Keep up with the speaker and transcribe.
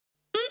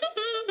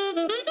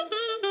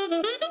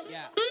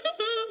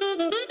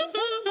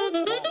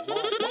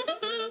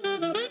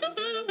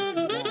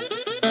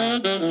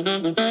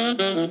Hello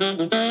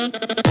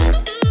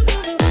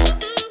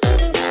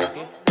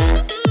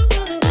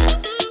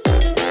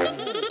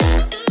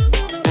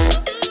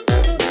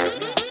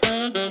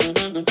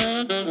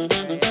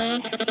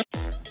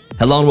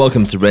and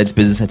welcome to Red's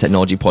Business and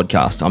Technology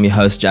Podcast. I'm your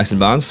host, Jackson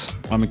Barnes.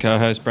 I'm your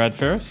co-host, Brad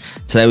Ferris.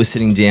 Today we're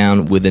sitting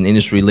down with an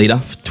industry leader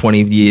for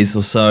 20 years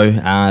or so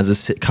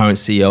as a current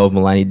CEO of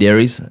Maleny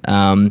Dairies,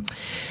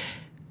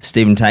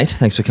 Stephen Tait.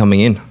 Thanks for coming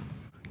in.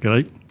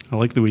 Great. I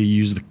like the way you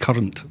use the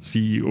current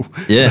CEO.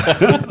 Yeah,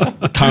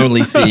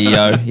 currently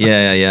CEO.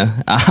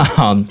 Yeah.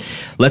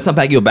 Let's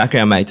unpack your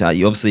background, mate.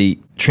 You're obviously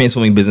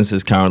transforming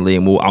businesses currently,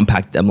 and we'll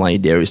unpack the Maleny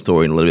Dairies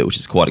story in a little bit, which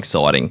is quite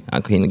exciting.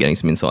 Keen on getting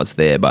some insights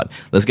there. But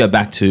let's go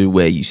back to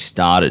where you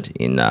started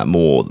in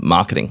more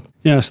marketing.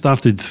 Yeah, I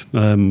started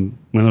when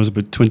I was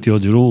about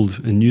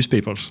 20-odd-year-old in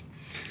newspapers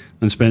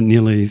and spent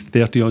nearly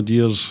 30-odd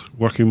years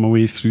working my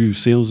way through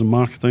sales and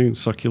marketing,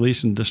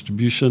 circulation,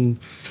 distribution,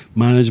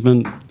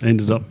 management.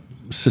 Ended up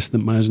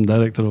assistant managing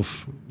director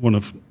of one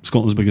of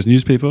Scotland's biggest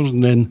newspapers,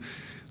 and then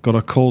got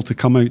a call to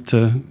come out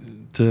to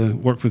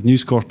work with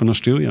News Corp in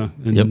Australia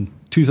in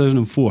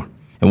 2004.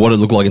 And what did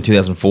it look like in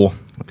 2004?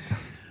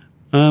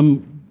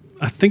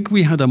 I think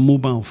we had a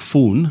mobile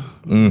phone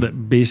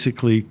that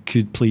basically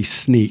could play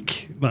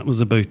Snake. That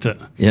was about it.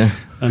 Yeah.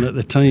 And at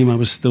the time, I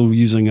was still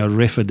using a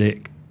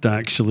Refideck to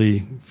actually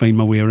find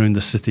my way around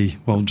the city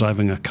while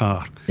driving a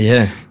car.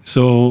 Yeah.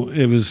 So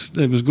it was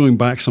going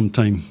back some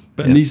time.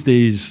 But in these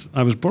days,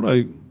 I was brought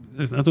out,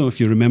 I don't know if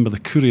you remember, the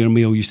Courier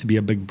Mail used to be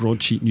a big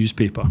broadsheet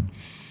newspaper.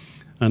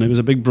 And it was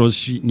a big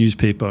broadsheet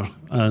newspaper,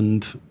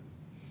 and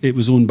it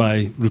was owned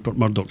by Rupert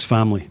Murdoch's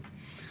family.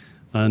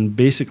 And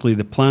basically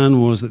the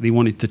plan was that they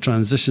wanted to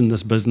transition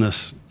this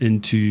business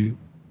into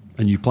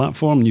a new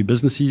platform, new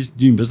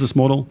business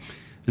model,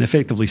 and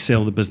effectively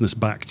sell the business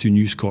back to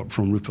News Corp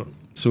from Rupert.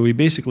 So we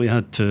basically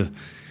had to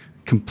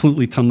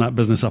completely turn that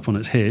business up on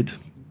its head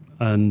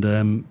and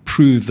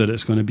prove that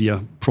it's going to be a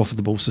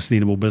profitable,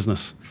 sustainable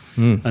business.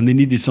 And they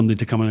needed somebody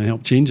to come in and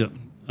help change it.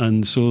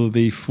 And so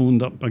they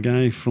phoned up a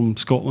guy from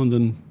Scotland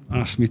and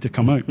asked me to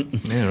come out.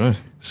 Yeah, right.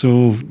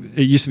 So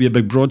it used to be a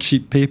big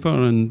broadsheet paper,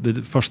 and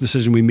the first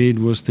decision we made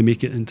was to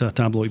make it into a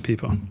tabloid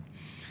paper,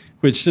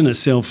 which in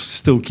itself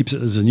still keeps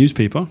it as a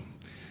newspaper.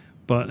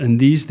 But in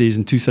these days,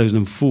 in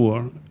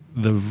 2004,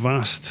 the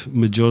vast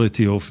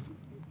majority of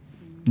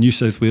New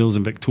South Wales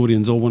and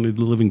Victorians all wanted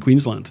to live in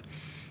Queensland.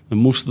 And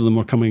most of them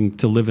were coming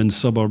to live in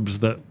suburbs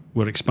that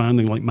were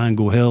expanding, like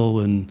Mango Hill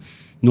and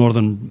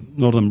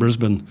northern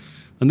Brisbane.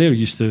 And they're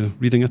used to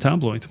reading a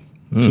tabloid.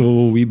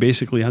 So we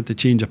basically had to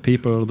change a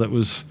paper that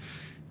was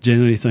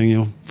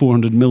generating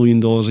 $400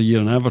 million a year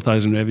in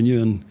advertising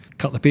revenue and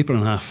cut the paper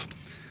in half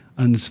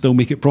and still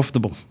make it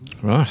profitable.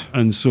 Right.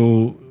 And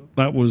so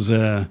that was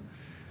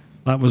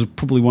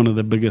probably one of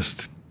the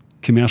biggest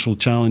commercial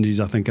challenges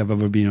I think I've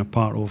ever been a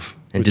part of,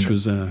 which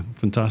was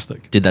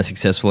fantastic. Did that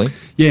successfully?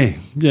 Yeah.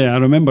 I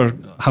remember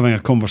having a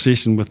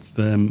conversation with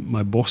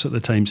my boss at the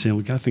time saying,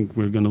 look, I think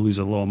we're going to lose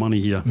a lot of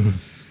money here.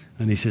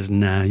 And he says,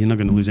 nah, you're not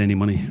going to lose any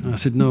money. And I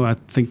said, no, I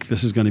think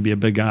this is going to be a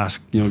big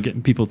ask,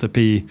 getting people to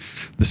pay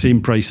the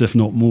same price, if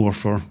not more,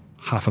 for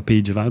half a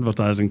page of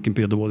advertising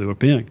compared to what they were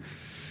paying.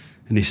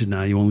 And he said,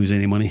 nah, you won't lose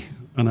any money.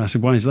 And I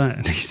said, why is that?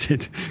 And he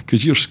said,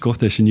 because you're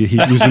Scottish and you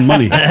hate losing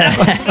money.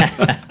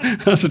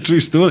 That's a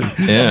true story.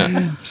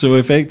 Yeah. So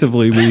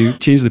effectively, we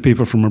changed the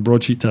paper from a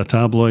broadsheet to a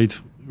tabloid.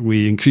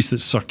 We increased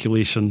its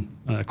circulation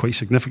quite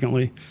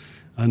significantly.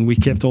 And we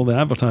kept all the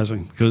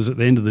advertising, because at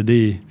the end of the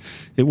day,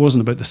 it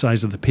wasn't about the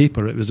size of the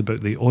paper, it was about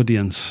the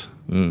audience.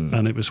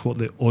 And it was what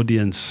the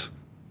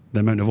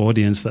amount of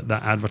audience that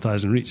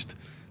advertising reached.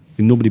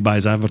 And nobody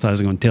buys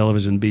advertising on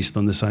television based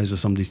on the size of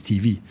somebody's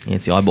TV. Yeah,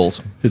 it's the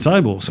eyeballs. It's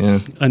eyeballs. Yeah.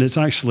 And it's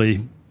actually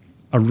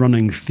a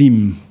running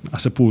theme, I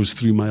suppose,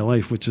 through my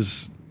life, which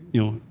is,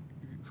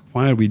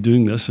 why are we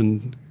doing this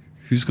and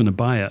who's going to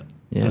buy it?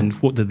 Yeah. And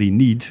what do they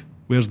need?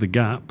 Where's the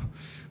gap?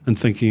 And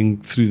thinking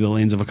through the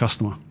lens of a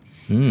customer.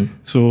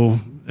 So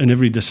in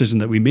every decision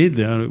that we made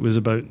there, it was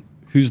about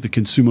who's the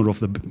consumer of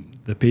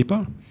the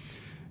paper,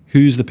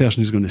 who's the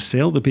person who's going to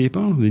sell the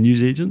paper, the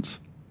news agents,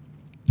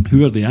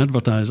 who are the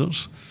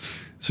advertisers.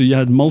 So you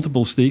had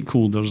multiple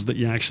stakeholders that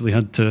you actually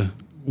had to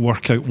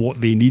work out what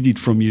they needed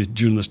from you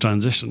during this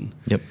transition.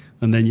 Yep.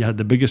 And then you had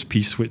the biggest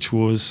piece, which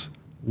was,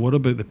 what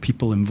about the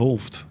people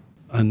involved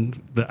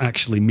and that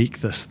actually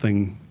make this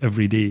thing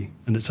every day?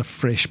 And it's a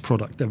fresh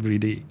product every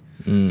day.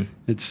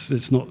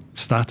 It's not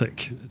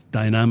static, it's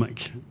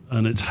dynamic,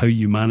 and it's how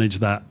you manage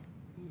that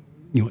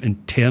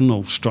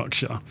internal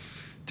structure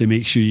to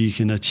make sure you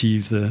can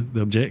achieve the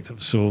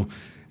objectives. So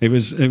it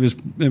was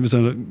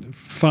a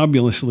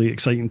fabulously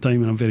exciting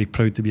time, and I'm very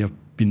proud to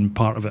have been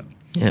part of it.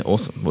 Yeah,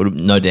 awesome. Well,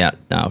 no doubt,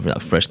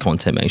 fresh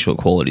content, making sure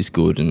quality is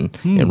good,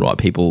 and right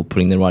people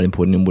putting their right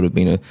input in would have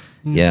been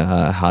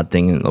a hard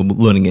thing. And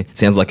learning it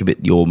sounds like a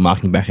bit your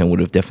marketing background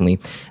would have definitely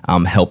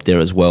helped there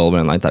as well,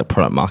 around like that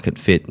product market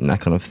fit and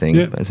that kind of thing.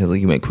 Yeah. But it sounds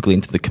like you went quickly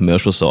into the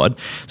commercial side.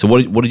 So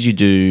what did you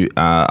do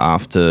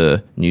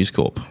after News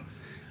Corp?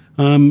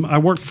 I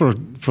worked for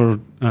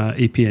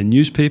APN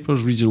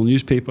newspapers, regional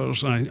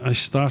newspapers. I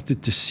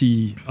started to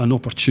see an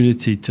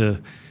opportunity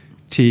to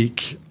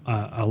take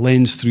a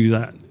lens through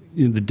that.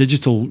 You know, the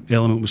digital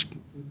element was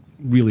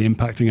really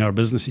impacting our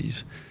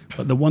businesses.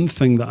 But the one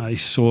thing that I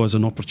saw as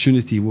an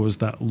opportunity was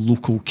that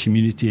local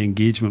community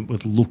engagement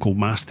with local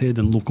masthead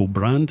and local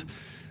brand.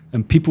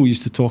 And people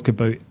used to talk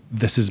about,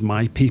 this is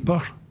my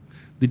paper.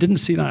 They didn't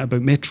say that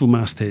about metro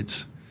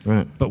mastheads.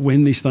 Right. But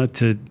when you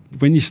started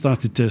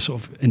to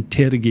sort of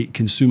interrogate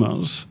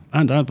consumers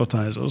and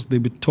advertisers, they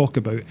would talk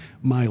about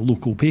my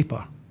local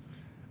paper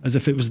as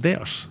if it was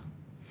theirs.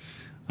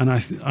 And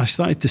I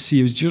started to see,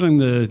 it was during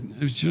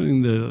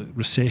the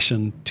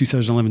recession,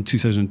 2011,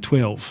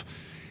 2012,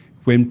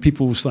 when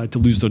people started to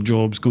lose their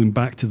jobs, going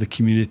back to the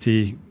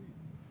community,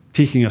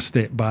 taking a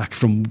step back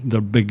from their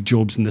big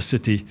jobs in the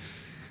city.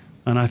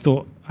 And I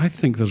thought, I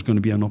think there's going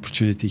to be an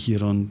opportunity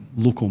here on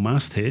local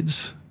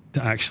mastheads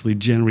to actually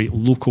generate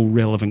local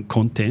relevant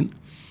content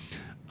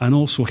and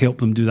also help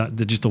them do that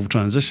digital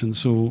transition.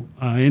 So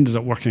I ended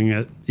up working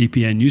at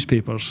APN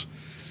newspapers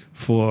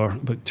for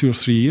about 2 or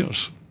 3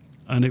 years.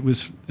 And it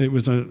was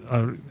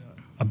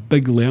a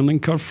big learning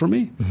curve for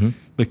me,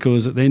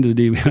 because at the end of the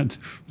day we had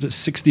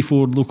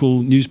 64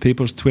 local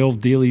newspapers,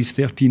 12 dailies,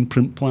 13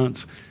 print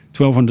plants,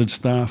 1,200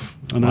 staff,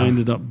 and I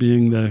ended up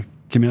being the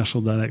commercial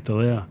director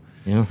there.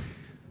 Yeah.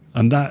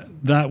 And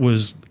that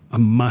was a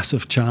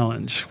massive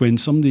challenge when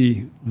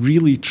somebody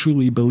really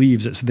truly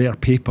believes it's their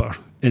paper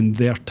in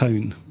their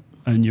town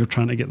and you're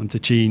trying to get them to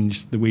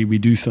change the way we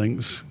do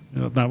things.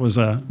 You know, that was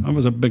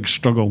a big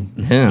struggle.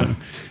 Yeah.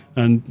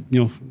 And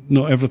you know,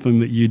 not everything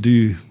that you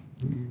do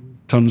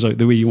turns out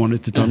the way you want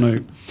it to turn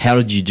out. How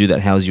did you do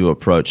that? How was your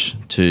approach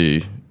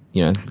to,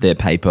 you know, their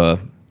paper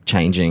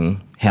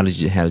changing? How did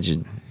you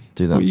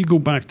do that? Well, you go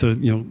back to,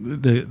 you know,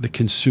 the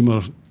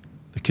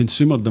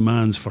consumer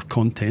demands for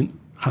content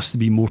has to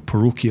be more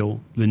parochial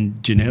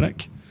than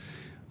generic.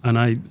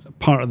 And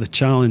part of the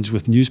challenge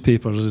with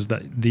newspapers is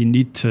that they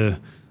need to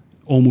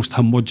almost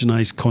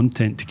homogenize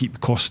content to keep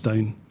costs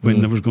down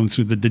when they were going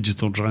through the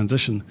digital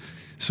transition.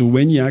 So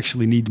when you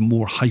actually need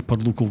more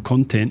hyper-local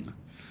content,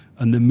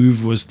 and the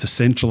move was to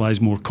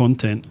centralize more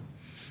content,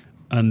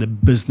 and the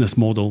business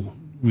model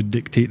would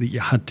dictate that you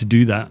had to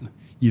do that,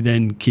 you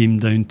then came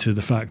down to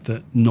the fact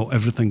that not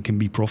everything can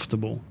be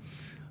profitable.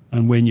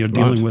 And when you're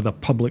dealing with a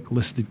public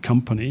listed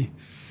company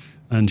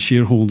and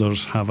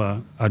shareholders have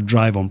a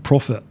drive on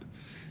profit,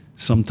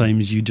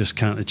 sometimes you just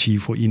can't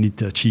achieve what you need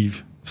to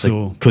achieve.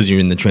 So because you're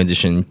in the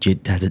transition, you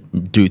had to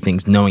do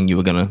things knowing you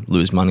were going to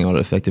lose money on it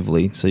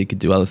effectively, so you could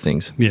do other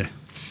things. Yeah.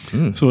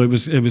 So it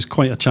was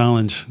quite a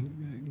challenge,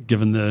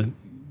 given that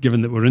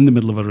we're in the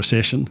middle of a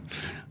recession,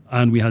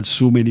 and we had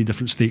so many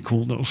different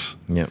stakeholders.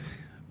 Yeah.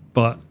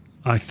 But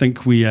I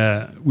think we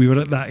were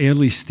at that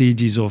early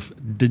stages of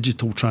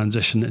digital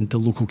transition into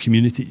local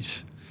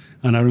communities,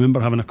 and I remember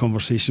having a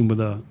conversation with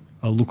a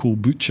local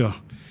butcher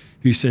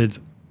who said,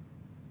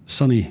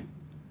 "Sonny,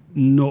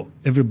 not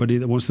everybody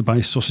that wants to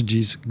buy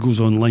sausages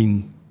goes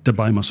online to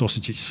buy my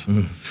sausages.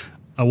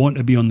 I want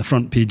to be on the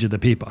front page of the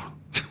paper."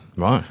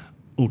 Right.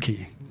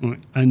 Okay.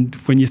 And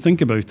when you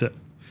think about it,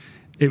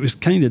 it was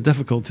kind of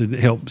difficult to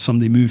help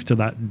somebody move to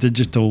that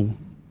digital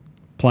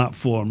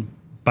platform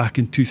back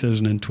in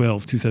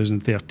 2012,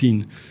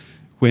 2013,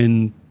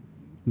 when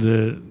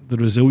the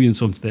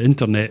resilience of the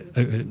internet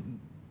out at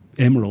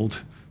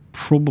Emerald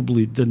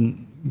probably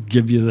didn't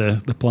give you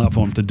the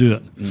platform to do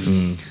it.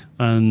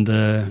 And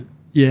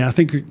yeah, I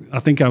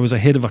think I was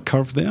ahead of a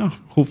curve there,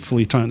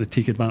 hopefully trying to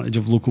take advantage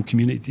of local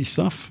community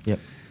stuff. Yep.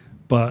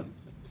 But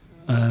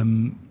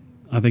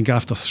I think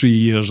after 3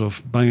 years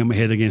of banging my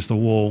head against a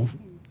wall,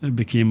 it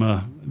became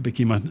a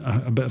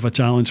bit of a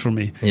challenge for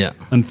me. Yeah.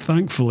 And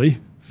thankfully,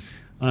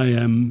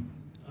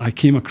 I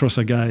came across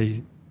a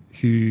guy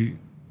who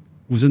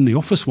was in the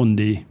office one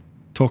day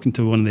talking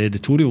to one of the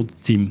editorial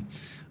team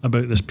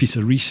about this piece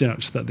of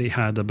research that they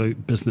had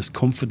about business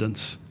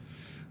confidence.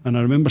 And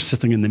I remember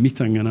sitting in the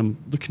meeting and I'm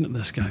looking at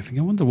this guy thinking,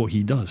 I wonder what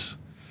he does.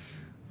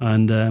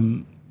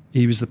 And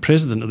he was the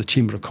president of the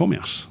Chamber of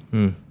Commerce.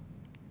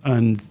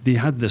 And they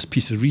had this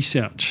piece of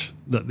research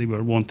that they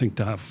were wanting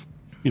to have,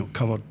 you know,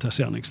 covered to a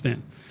certain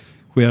extent,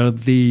 where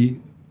they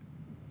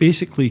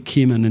basically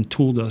came in and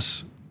told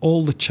us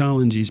all the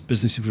challenges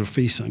businesses were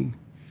facing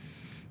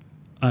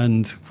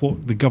and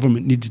what the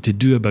government needed to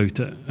do about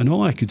it. And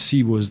all I could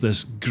see was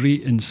this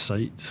great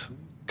insight,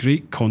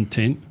 great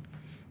content,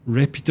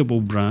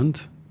 reputable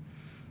brand.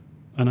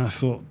 And I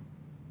thought,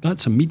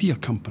 that's a media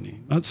company.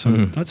 That's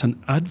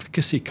an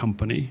advocacy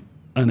company.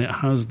 And it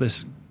has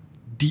this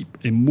deep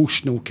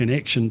emotional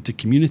connection to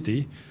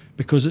community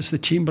because it's the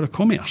Chamber of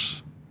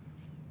Commerce.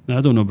 Now,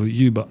 I don't know about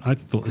you, but I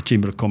thought the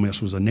Chamber of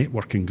Commerce was a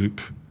networking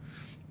group,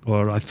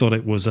 or I thought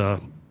it was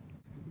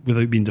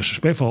without being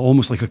disrespectful,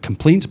 almost like a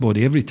complaints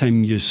body. Every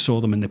time you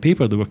saw them in the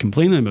paper, they were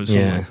complaining about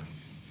something. Yeah.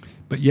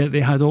 But yet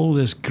they had all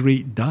this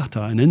great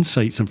data and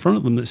insights in front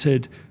of them that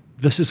said,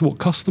 this is what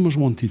customers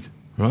wanted.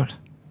 Right.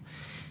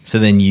 So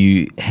then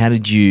how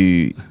did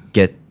you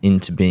get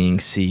into being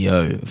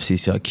CEO of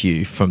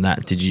CCIQ from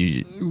that? Did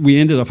you? We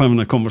ended up having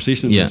a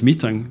conversation in Yeah. this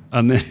meeting,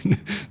 and then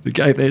the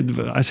guy at the end of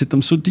it, I said to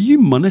him, "So do you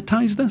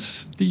monetize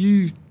this?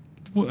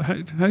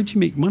 How do you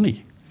make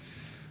money?"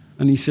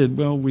 And he said,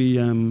 "Well, we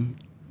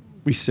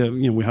sell,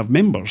 we have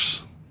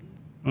members."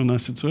 And I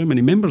said, "So how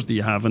many members do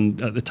you have?"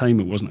 And at the time,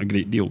 it wasn't a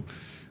great deal.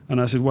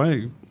 And I said,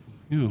 "Why,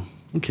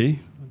 okay,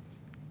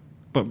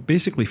 but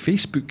basically,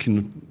 Facebook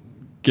can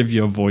give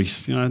you a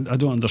voice. I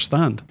don't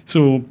understand."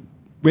 So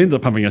we ended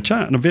up having a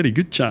chat, and a very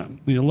good chat.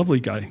 A lovely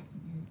guy.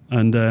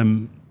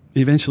 And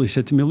he eventually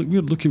said to me, "Look,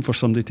 we're looking for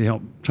somebody to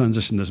help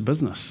transition this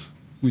business.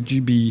 Would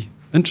you be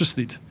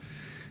interested?"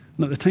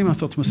 And at the time, I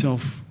thought to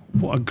myself,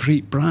 what a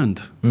great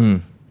brand.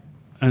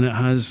 And it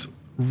has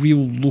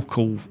real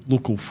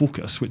local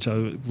focus, which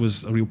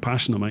was a real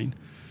passion of mine.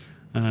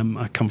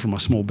 I come from a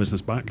small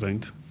business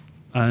background,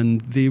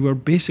 and they were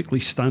basically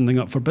standing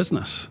up for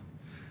business.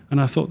 And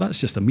I thought, that's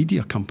just a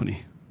media company.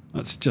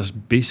 That's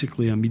just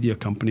basically a media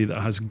company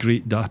that has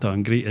great data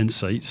and great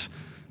insights,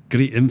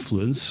 great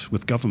influence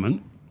with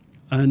government,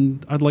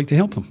 and I'd like to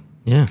help them.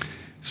 Yeah.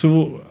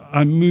 So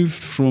I moved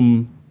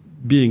from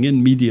being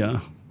in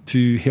media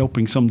to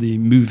helping somebody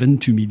move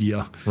into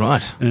media.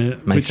 Right.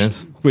 Makes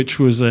sense. Which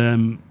was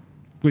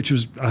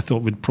I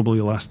thought would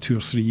probably last 2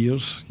 or 3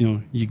 years.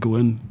 You go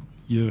in,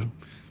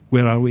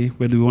 where are we?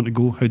 Where do we want to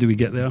go? How do we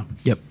get there?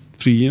 Yep.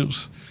 3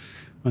 years.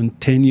 And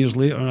 10 years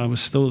later, I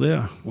was still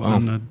there. Wow.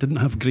 And I didn't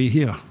have grey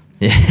hair.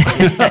 Yeah.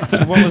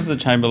 So what was the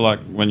chamber like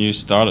when you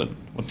started?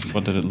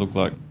 What did it look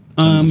like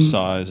in terms of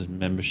size and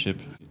membership?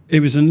 It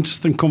was an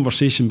interesting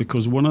conversation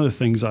because one of the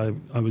things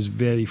I was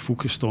very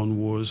focused on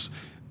was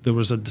there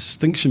was a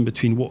distinction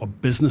between what a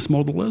business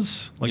model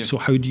is. Like, Yep. So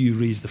how do you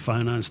raise the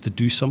finance to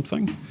do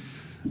something?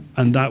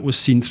 And that was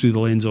seen through the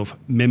lens of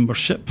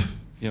membership.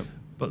 Yep.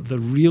 But the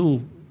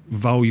real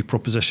value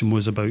proposition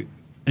was about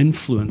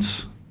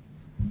influence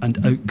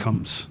and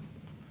outcomes.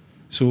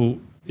 So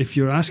if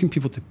you're asking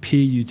people to pay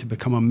you to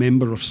become a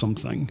member of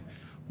something,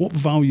 what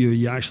value are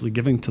you actually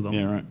giving to them?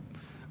 Yeah, right.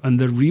 And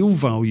the real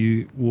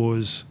value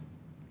was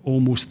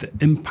almost the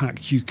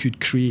impact you could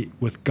create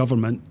with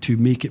government to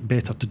make it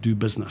better to do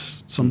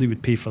business. Somebody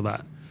would pay for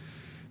that.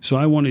 So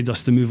I wanted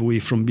us to move away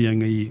from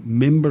being a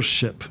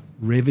membership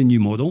revenue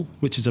model,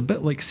 which is a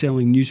bit like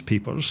selling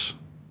newspapers,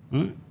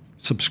 right?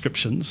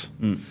 Subscriptions,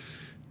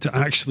 to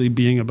actually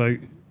being about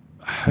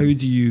how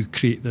do you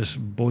create this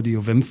body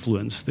of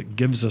influence that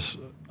gives us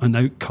an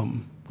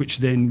outcome, which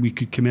then we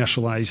could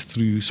commercialize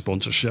through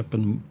sponsorship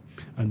and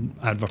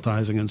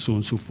advertising and so on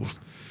and so forth.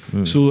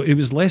 So it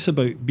was less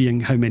about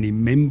being how many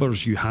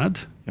members you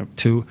had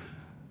to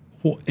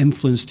what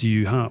influence do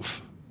you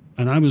have.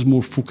 And I was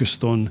more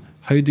focused on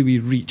how do we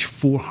reach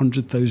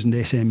 400,000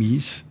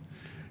 SMEs,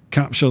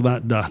 capture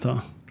that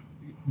data,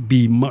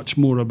 be much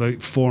more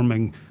about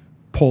forming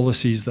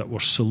policies that were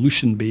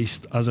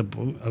solution-based as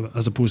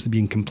opposed to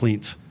being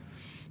complaints.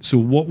 So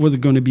what were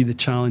going to be the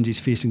challenges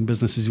facing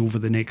businesses over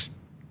the next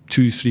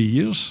 2-3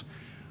 years?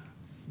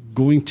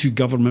 Going to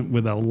government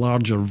with a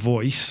larger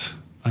voice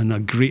and a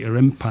greater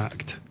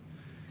impact.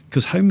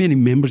 Because how many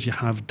members you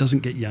have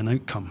doesn't get you an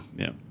outcome.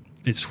 Yeah.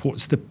 It's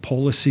what's the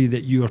policy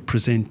that you are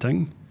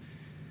presenting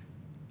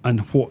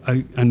and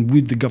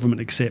would the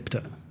government accept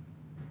it?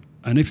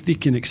 And if they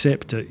can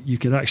accept it, you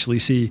could actually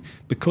say,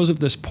 because of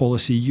this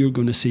policy, you're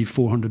going to save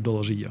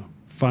 $400 a year,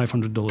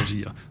 $500 a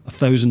year,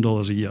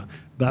 $1,000 a year.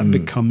 That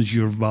becomes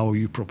your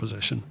value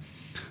proposition.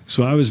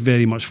 So I was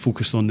very much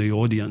focused on the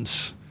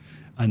audience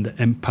and the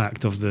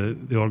impact of the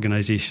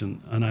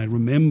organisation. And I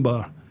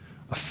remember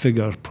a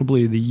figure,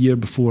 probably the year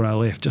before I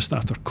left, just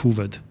after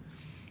COVID,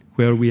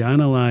 where we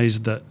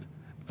analysed that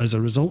as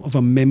a result of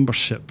a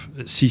membership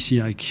at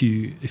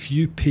CCIQ, if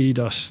you paid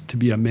us to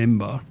be a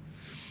member,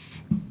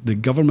 the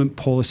government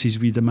policies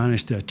we'd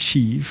managed to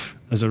achieve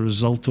as a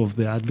result of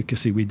the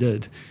advocacy we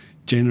did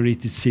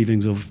generated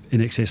savings of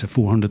in excess of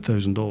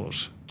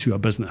 $400,000 to a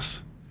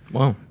business.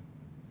 Wow.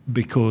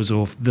 Because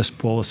of this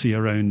policy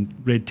around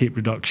red tape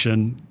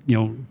reduction,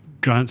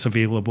 grants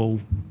available,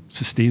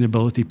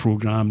 sustainability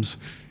programs.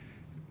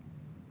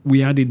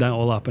 We added that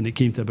all up and it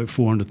came to about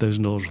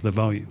 $400,000 worth of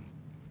value.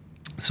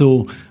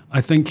 So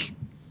I think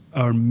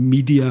our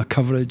media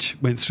coverage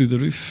went through the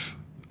roof.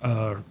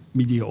 Our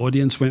media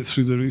audience went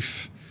through the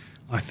roof.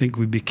 I think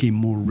we became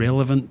more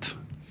relevant.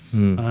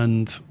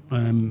 But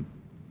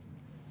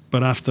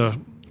after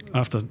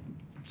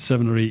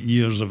 7 or 8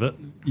 years of it,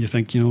 you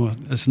think,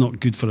 it's not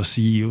good for a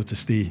CEO to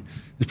stay,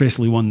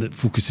 especially one that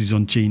focuses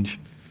on change.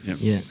 Yep.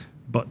 Yeah.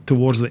 But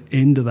towards the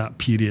end of that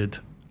period,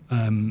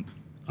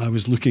 I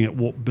was looking at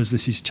what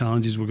businesses'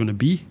 challenges were going to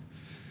be,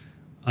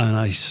 and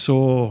I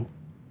saw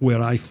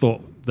where I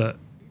thought that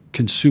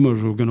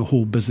consumers were going to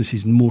hold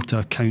businesses more to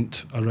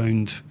account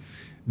around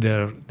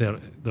their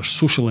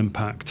social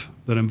impact,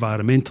 their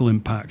environmental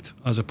impact,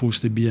 as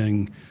opposed to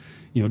being,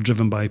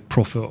 driven by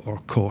profit or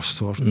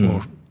cost or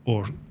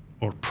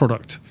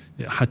product.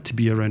 It had to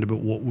be around about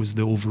what was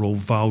the overall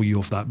value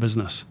of that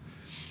business.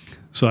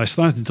 So I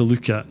started to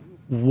look at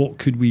what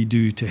could we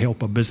do to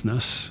help a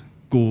business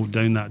go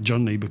down that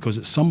journey, because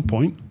at some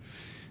point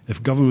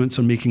if governments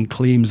are making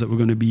claims that we're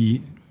going to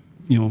be,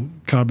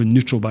 carbon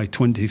neutral by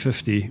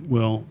 2050,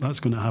 well, that's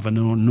going to have an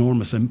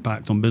enormous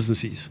impact on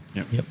businesses.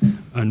 Yep.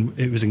 And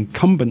it was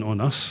incumbent on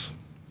us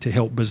to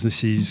help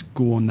businesses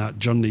go on that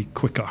journey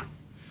quicker.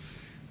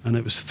 And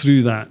it was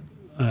through that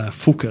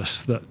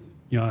focus that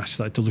I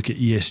started to look at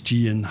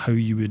ESG and how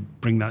you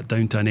would bring that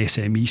down to an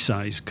SME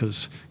size,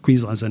 because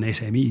Queensland's an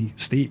SME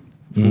state,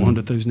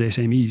 400,000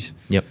 SMEs.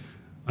 Yep.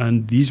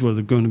 And these were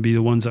going to be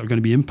the ones that are going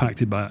to be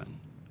impacted by it.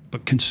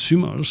 But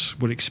consumers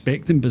were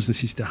expecting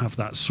businesses to have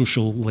that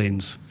social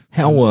lens.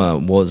 How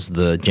was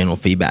the general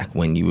feedback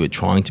when you were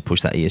trying to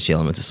push that ESG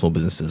element to small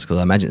businesses? Because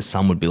I imagine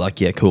some would be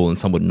like, yeah, cool, and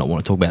some would not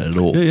want to talk about it at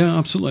all. Yeah,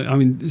 absolutely. I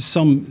mean,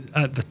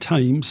 at the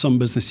time, some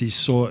businesses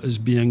saw it as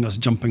being us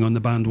jumping on the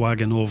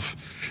bandwagon of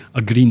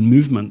a green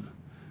movement.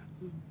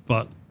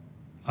 But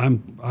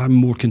I'm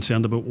more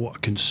concerned about what a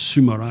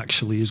consumer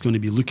actually is going to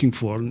be looking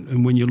for.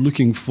 And when you're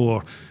looking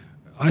for,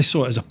 I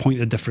saw it as a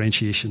point of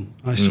differentiation.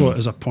 I saw it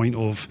as a point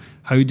of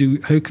how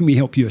can we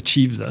help you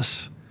achieve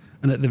this?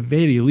 And at the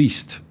very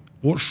least,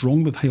 what's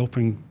wrong with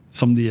helping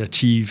somebody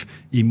achieve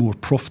a more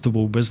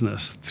profitable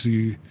business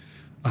through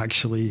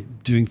actually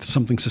doing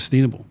something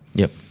sustainable?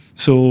 Yep.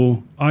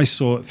 So I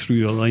saw it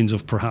through a lens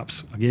of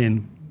perhaps,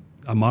 again,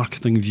 a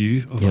marketing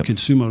view, of a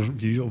consumer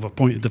view, of a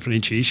point of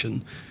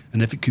differentiation.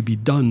 And if it could be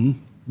done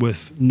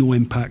with no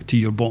impact to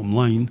your bottom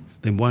line,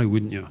 then why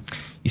wouldn't you?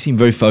 You seem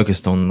very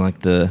focused on like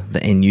the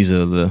end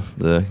user,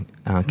 the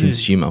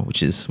consumer,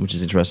 which is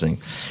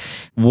interesting.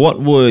 What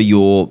were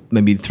your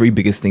maybe 3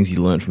 biggest things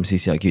you learned from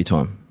CCIQ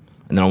time?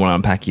 And then I want to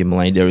unpack your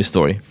Maleny Dairies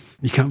story.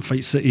 You can't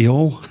fight City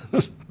Hall.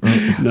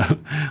 No,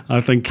 I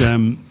think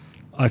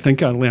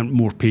I learned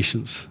more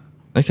patience.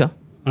 Okay.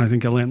 I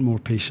think I learned more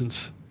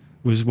patience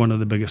was one of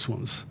the biggest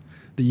ones.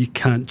 That you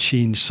can't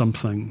change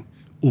something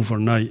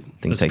overnight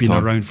that's been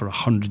around for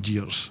 100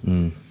 years.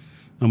 And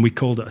we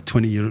called it a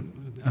 20-year.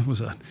 It was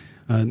a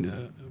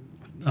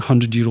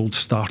 100-year-old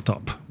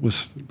startup,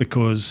 was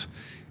because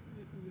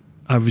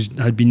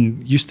I'd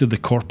been used to the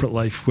corporate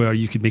life where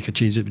you could make a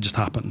change that would just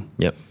happen.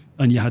 Yep.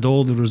 And you had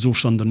all the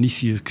resource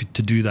underneath you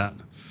to do that.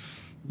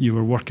 You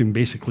were working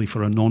basically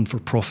for a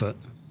non-for-profit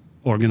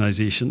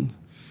organisation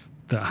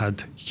that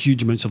had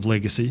huge amounts of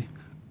legacy,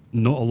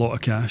 not a lot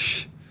of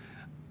cash,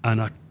 and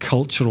a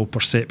cultural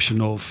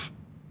perception of,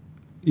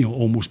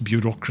 almost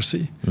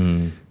bureaucracy.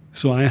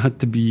 So I had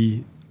to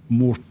be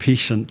more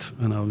patient,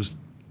 and I was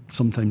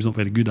sometimes not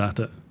very good at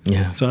it.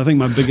 Yeah. So I think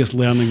my biggest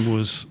learning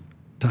was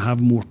to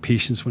have more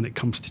patience when it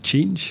comes to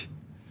change.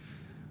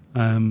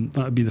 That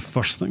would be the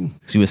first thing.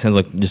 So it sounds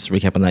like, just to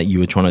recap on that, you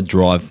were trying to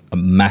drive a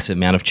massive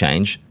amount of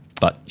change,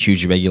 but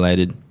hugely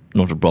regulated,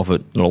 not for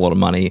profit, not a lot of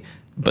money,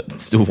 but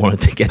still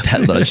wanted to get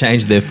that lot of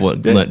change. Therefore,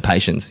 learnt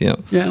patience. Yeah.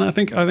 Yeah, and I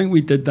think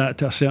we did that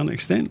to a certain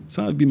extent.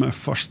 So that would be my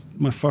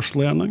first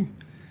learning.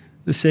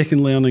 The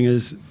second learning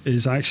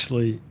is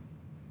actually,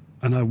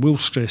 and I will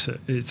stress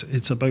it,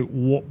 it's about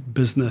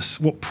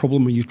what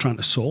problem are you trying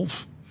to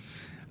solve,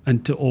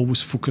 and to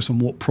always focus on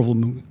what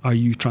problem are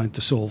you trying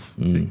to solve.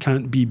 It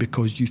can't be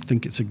because you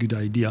think it's a good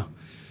idea.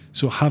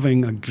 So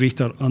having a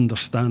greater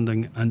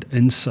understanding and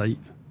insight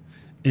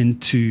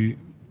into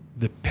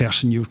the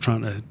person you're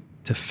trying to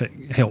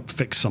help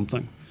fix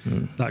something.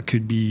 That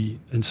could be,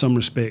 in some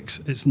respects,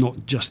 it's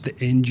not just the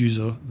end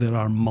user, there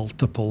are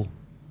multiple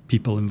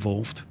people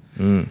involved.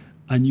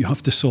 And you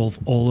have to solve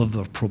all of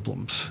their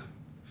problems.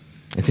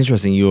 It's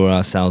interesting,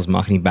 your sales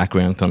marketing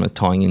background kind of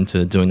tying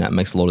into doing that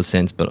makes a lot of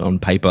sense, but on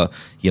paper,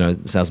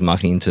 sales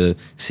marketing into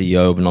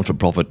CEO of a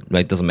not-for-profit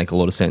doesn't make a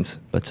lot of sense,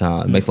 but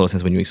it makes a lot of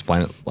sense when you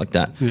explain it like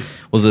that.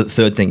 What was the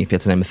third thing, if you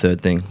had to name a third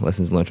thing,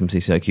 lessons learned from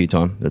CCIQ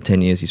time, the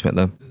 10 years you spent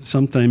there?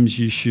 Sometimes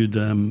you should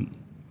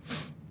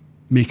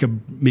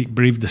make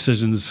brave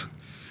decisions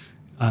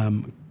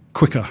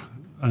quicker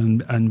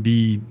and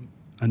be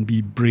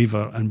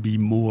braver and be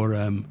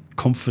more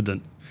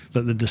confident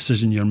that the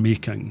decision you're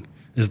making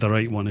is the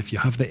right one. If you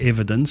have the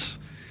evidence,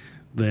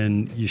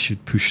 then you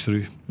should push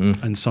through.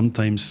 And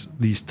sometimes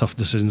these tough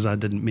decisions I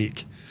didn't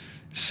make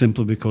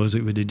simply because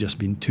it would have just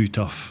been too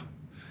tough.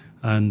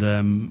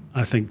 And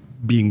I think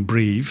being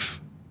brave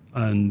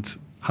and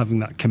having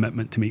that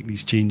commitment to make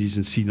these changes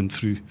and see them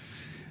through,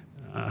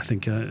 I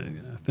think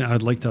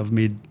I'd like to have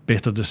made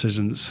better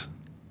decisions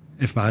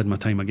if I had my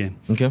time again.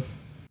 Okay.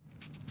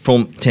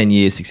 From 10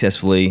 years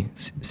successfully,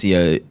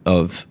 CEO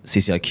of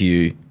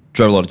CCIQ,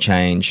 drove a lot of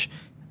change,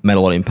 made a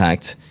lot of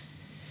impact.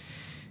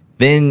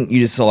 Then you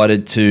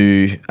decided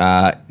to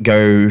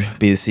go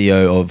be the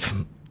CEO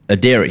of a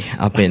dairy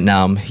up in,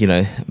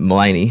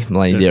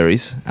 Maleny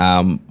Dairies.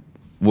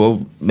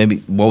 Well, maybe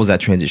what was that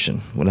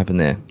transition? What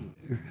happened there?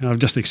 I've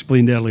just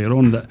explained earlier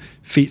on that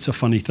fate's a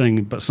funny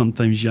thing, but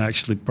sometimes you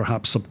actually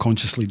perhaps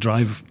subconsciously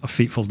drive a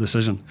fateful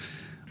decision.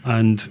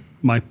 And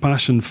my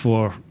passion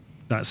for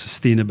that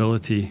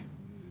sustainability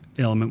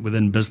element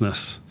within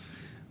business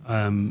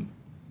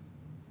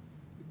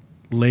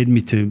led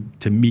me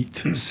to meet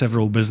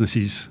several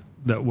businesses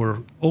that were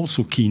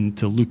also keen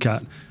to look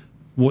at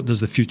what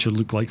does the future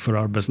look like for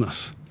our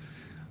business.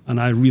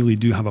 And I really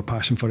do have a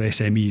passion for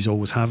SMEs,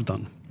 always have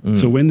done.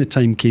 So when the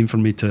time came for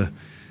me to,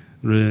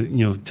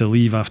 to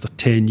leave after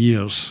 10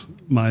 years,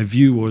 my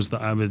view was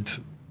that I would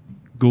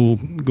go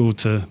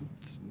to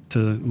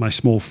my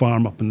small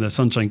farm up in the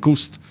Sunshine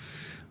Coast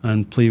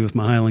and play with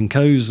my Highland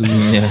cows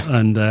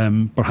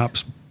and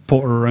perhaps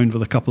potter around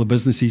with a couple of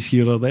businesses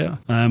here or there.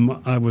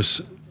 I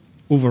was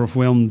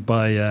overwhelmed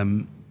by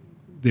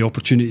the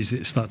opportunities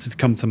that started to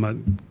come to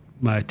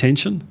my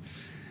attention.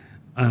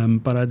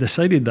 But I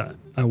decided that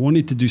I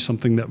wanted to do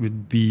something that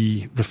would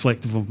be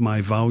reflective of my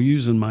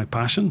values and my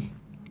passion.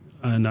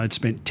 And I'd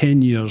spent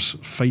 10 years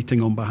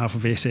fighting on behalf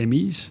of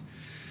SMEs.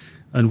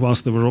 And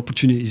whilst there were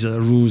opportunities that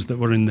arose that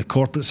were in the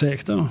corporate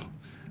sector,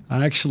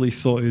 I actually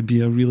thought it would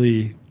be a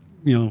really,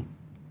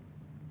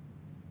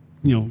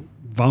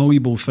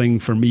 valuable thing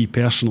for me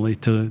personally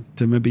to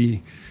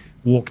maybe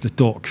walk the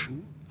talk.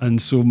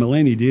 And so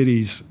Maleny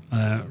Dairies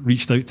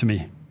reached out to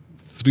me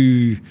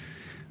through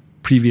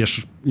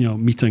previous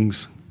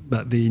meetings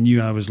that they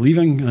knew I was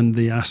leaving, and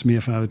they asked me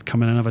if I would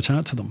come in and have a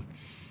chat to them.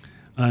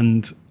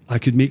 And I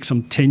could make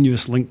some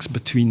tenuous links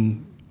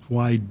between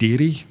why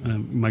dairy.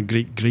 My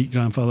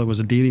great-great-grandfather was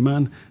a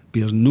dairyman.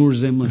 Bears no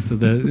resemblance to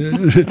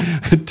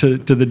the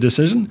to the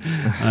decision.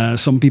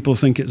 Some people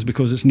think it's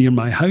because it's near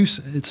my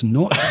house. It's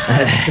not.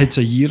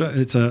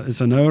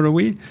 It's an hour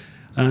away.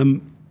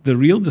 The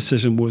real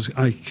decision was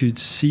I could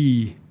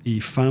see a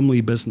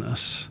family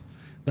business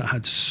that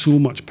had so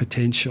much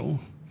potential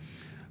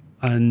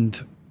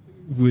and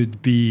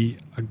would be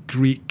a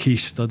great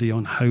case study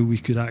on how we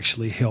could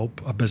actually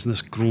help a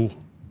business grow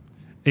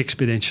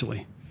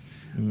exponentially.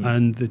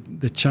 And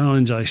the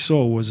challenge I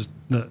saw was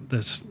that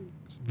this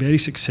very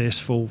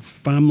successful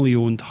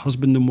family-owned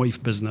husband and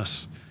wife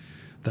business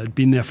that had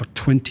been there for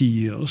 20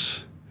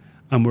 years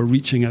and were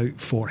reaching out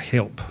for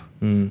help.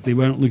 They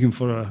weren't looking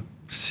for a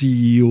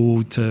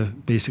CEO to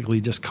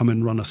basically just come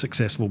and run a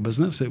successful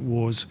business. It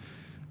was,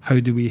 how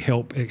do we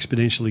help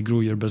exponentially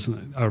grow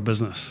our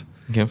business?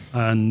 Okay.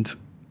 And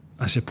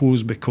I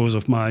suppose because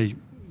of my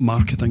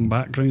marketing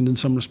background in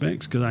some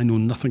respects, because I know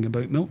nothing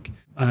about milk,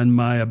 and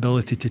my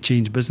ability to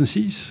change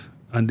businesses,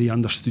 and they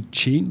understood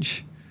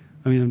change.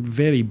 I mean, a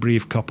very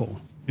brave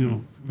couple,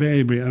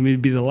 very brave. I mean,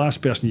 it'd be the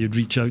last person you'd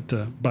reach out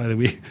to, by the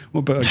way.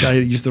 What about a guy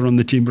that used to run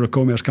the Chamber of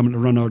Commerce coming to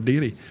run our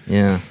dairy?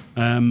 Yeah.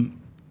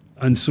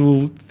 And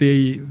so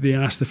they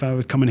asked if I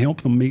would come and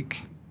help them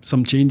make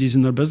some changes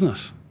in their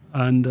business.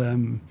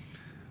 And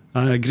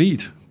I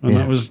agreed. And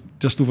that was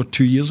just over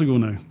 2 years ago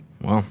now.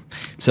 Wow.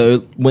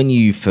 So when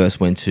you first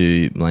went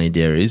to Maleny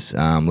Dairies,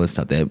 let's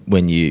start there.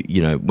 When you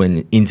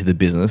went into the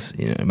business,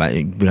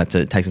 we had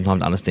to take some time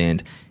to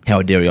understand how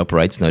a dairy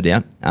operates, no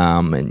doubt,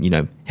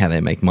 and how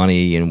they make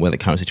money and where the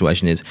current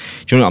situation is.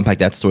 Do you want to unpack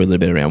that story a little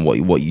bit around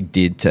what you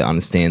did to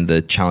understand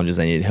the challenges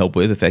they needed help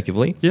with,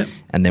 effectively? Yeah.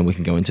 And then we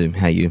can go into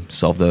how you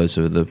solved those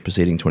over the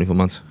preceding 24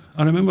 months.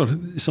 I remember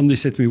somebody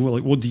said to me,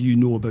 "Well, what do you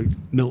know about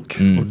milk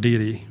or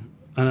dairy?"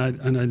 And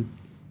I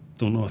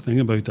don't know a thing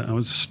about it. I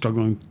was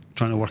struggling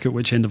trying to work out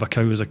which end of a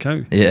cow is a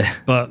cow. Yeah.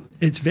 But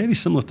it's very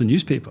similar to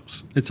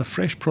newspapers. It's a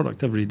fresh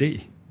product every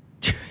day.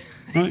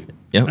 Right?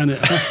 Yeah. And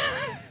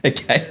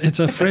it's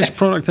a fresh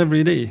product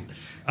every day.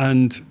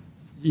 And,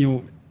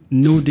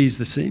 no day's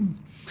the same.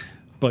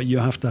 But you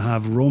have to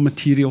have raw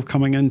material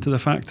coming into the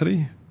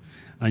factory,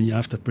 and you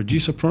have to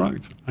produce a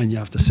product, and you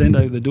have to send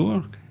out the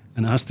door,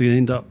 and it has to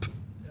end up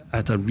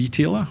at a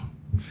retailer,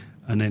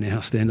 and then it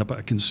has to end up at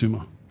a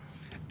consumer.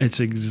 It's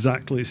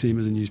exactly the same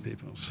as in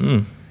newspapers.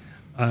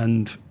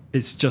 And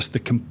it's just the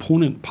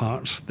component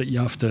parts that you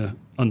have to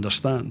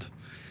understand.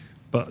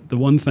 But the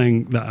one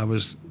thing that I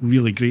was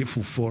really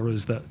grateful for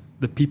is that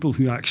the people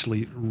who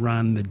actually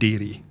ran the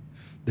dairy,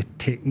 the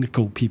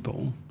technical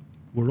people,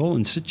 were all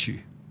in situ.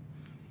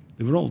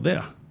 They were all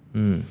there.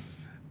 And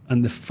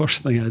the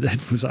first thing I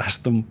did was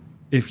ask them,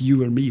 if you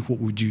were me,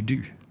 what would you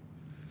do?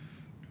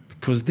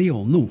 Because they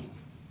all know.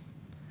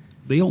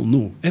 They all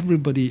know.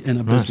 Everybody in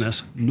a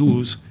business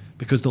knows,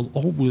 because they'll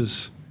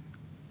always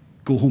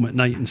go home at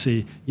night and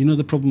say,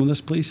 the problem with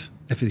this place,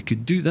 if they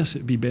could do this,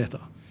 it'd be better.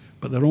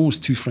 But they're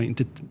almost too frightened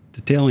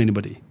to tell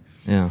anybody.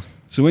 Yeah.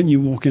 So when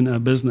you walk into a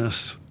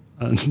business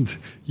and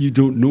you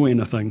don't know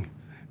anything,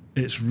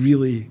 it's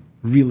really,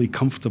 really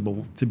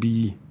comfortable to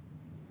be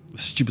the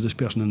stupidest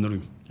person in the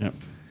room. Yep.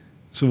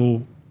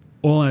 So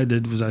all I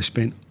did was I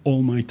spent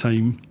all my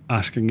time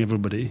asking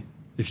everybody,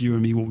 if you were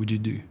me, what would you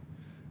do?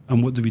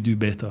 And what do we do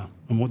better?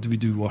 And what do we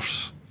do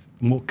worse?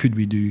 And what could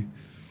we do?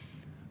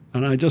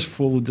 And I just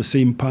followed the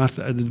same path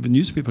that I did with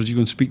newspapers. You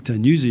go and speak to a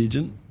news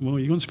agent. Well,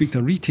 you go and speak to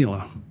a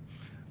retailer.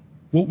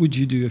 What would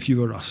you do if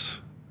you were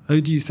us? How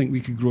do you think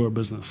we could grow our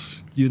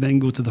business? You then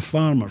go to the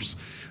farmers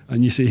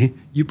and you say,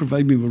 you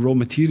provide me with raw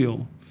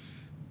material.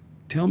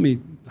 Tell me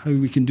how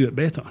we can do it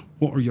better.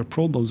 What are your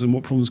problems and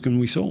what problems can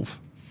we solve?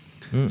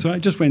 So I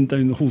just went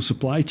down the whole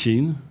supply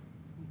chain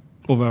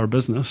of our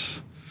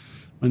business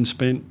and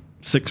spent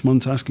 6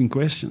 months asking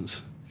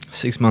questions.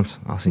 6 months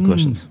asking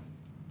questions.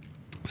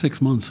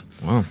 6 months.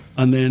 Wow.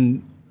 And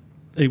then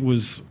it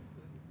was,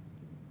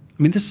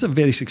 this is a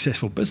very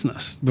successful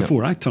business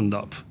before I turned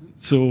up.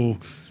 So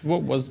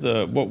what was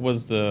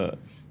the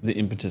the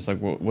impetus? Like,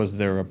 was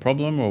there a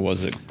problem, or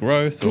was it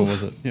growth, or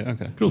was it? Yeah,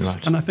 okay. Growth.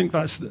 Right. And I think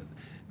that's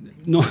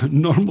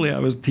normally I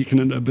was taken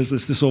into a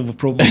business to solve a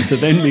problem to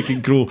then make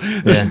it grow.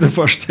 This is the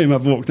first time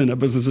I've walked into a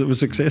business that was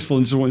successful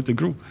and just wanted to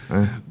grow.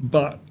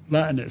 But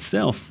that in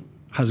itself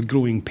has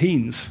growing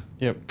pains.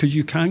 Yep. Because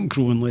you can't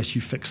grow unless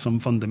you fix some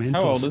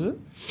fundamentals. How old is it?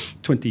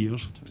 20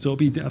 years. So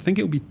I think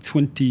it'll be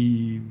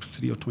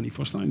 23 or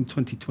 24, starting in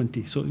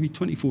 2020. So it'll be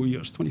 24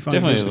 years, 25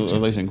 years. Definitely,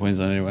 at least in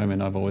Queensland anyway. I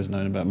mean, I've always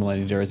known about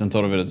Maleny Dairies and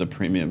thought of it as a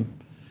premium.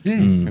 Yeah,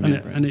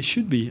 and it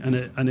should be, and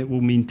it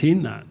will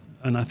maintain that.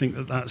 And I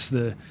think that's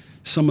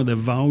some of the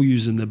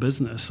values in the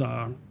business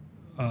are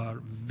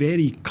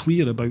very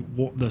clear about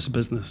what this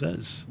business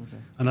is.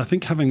 Okay. And I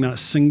think having that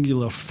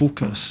singular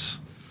focus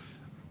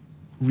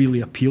really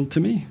appealed to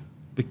me,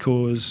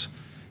 because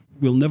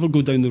we'll never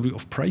go down the route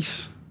of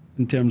price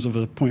in terms of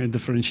a point of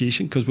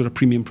differentiation, because we're a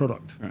premium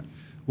product. Right.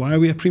 Why are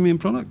we a premium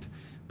product?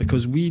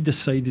 Because we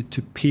decided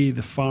to pay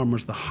the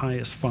farmers the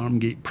highest farm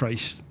gate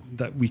price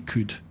that we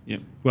could.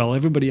 Yep. While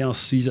everybody else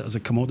sees it as a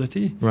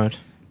commodity, Right.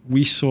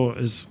 we saw it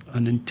as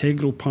an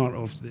integral part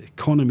of the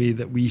economy,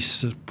 that we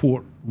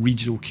support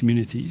regional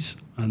communities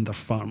and their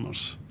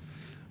farmers.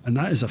 And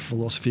that is a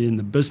philosophy in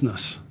the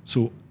business.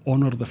 So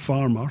honour the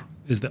farmer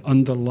is the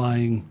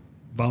underlying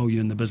value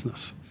in the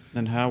business.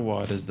 And how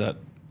wide is that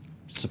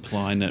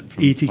supply net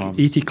from 80, the farm?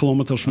 80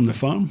 kilometres from the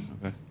farm.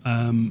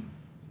 Okay.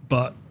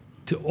 But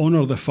to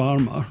honour the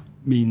farmer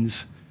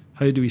means,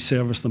 how do we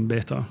service them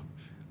better?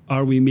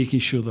 Are we making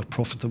sure they're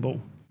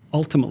profitable?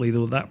 Ultimately,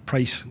 though, that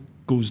price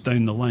goes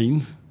down the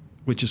line,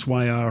 which is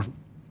why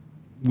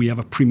we have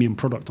a premium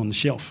product on the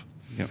shelf.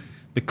 Yep.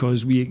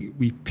 Because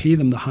we pay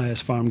them the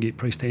highest farm gate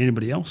price to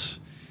anybody else.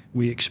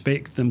 We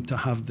expect them to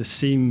have the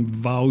same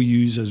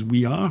values as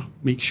we are.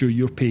 Make sure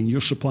you're paying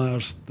your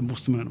suppliers the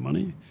most amount of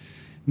money.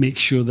 Make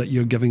sure that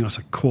you're giving us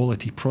a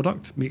quality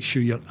product. Make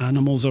sure your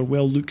animals are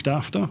well looked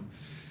after.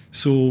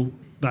 So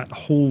that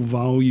whole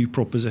value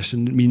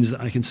proposition means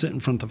that I can sit in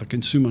front of a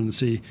consumer and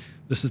say,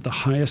 this is the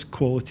highest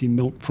quality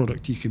milk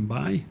product you can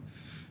buy,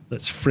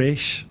 that's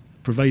fresh,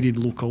 provided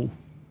local,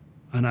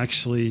 and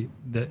actually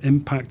the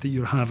impact that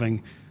you're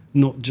having,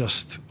 not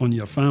just on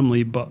your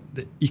family, but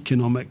the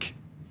economic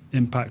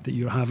impact that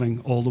you're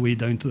having all the way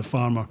down to the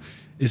farmer,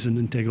 is an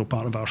integral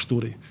part of our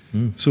story.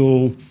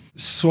 So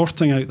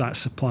sorting out that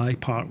supply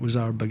part was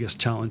our biggest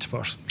challenge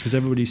first, because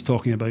everybody's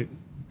talking about.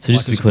 So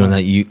just to be clear on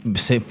that, you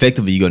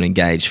effectively got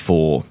engaged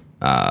for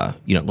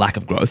lack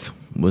of growth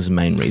was the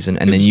main reason,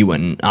 and then you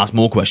went and asked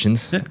more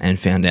questions and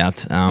found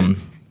out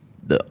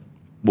the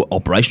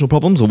operational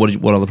problems, or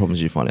what other problems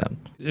did you find out?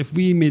 If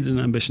we made an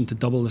ambition to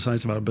double the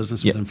size of our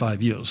business within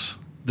 5 years,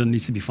 there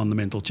needs to be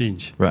fundamental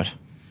change. Right.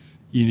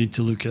 You need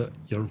to look at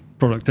your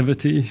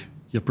productivity,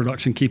 your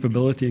production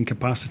capability and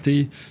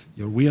capacity,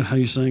 your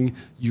warehousing,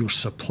 your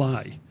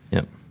supply.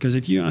 Yep. Because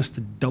if you ask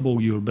to double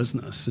your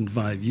business in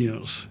 5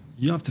 years,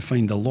 you have to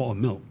find a lot of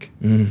milk.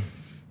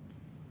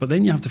 But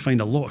then you have to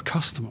find a lot of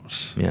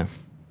customers. Yeah.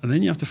 And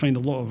then you have to find a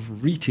lot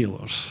of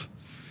retailers.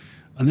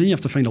 And then you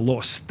have to find a lot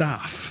of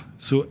staff.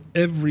 So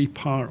every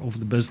part of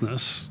the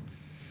business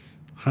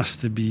has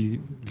to be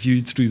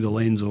viewed through the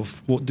lens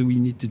of, what do we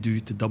need to do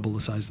to double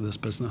the size of this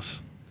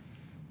business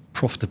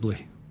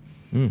profitably?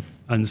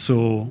 And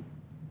so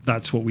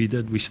that's what we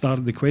did. We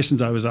started, the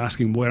questions I was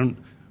asking weren't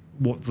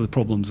what are the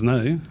problems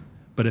now,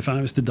 but if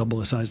I was to double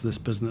the size of this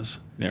business,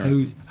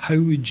 how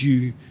would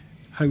you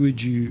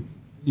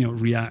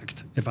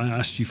react if I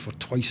asked you for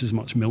twice as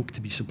much milk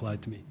to be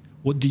supplied to me?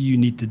 What do you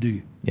need to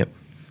do? Yep.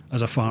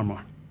 As a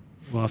farmer?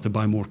 Well, I have to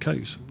buy more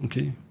cows.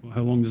 Okay. Well,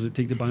 how long does it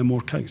take to buy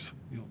more cows?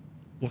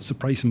 What's the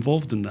price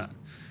involved in that?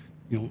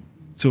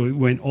 So it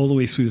went all the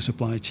way through the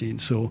supply chain.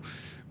 So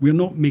we're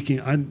not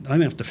making. I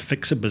don't have to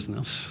fix a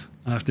business.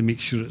 I have to make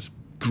sure it's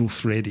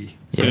growth ready.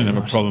 So you didn't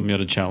have a problem, you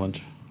had a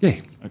challenge.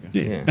 Yeah. Okay.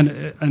 Yeah.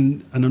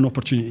 And an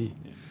opportunity.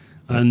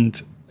 Yeah.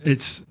 And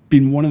it's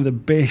been one of the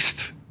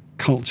best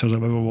cultures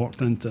I've ever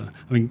walked into.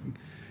 I mean,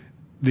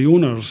 the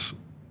owners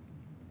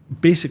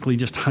basically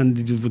just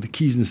handed over the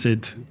keys and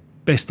said,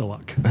 best of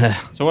luck.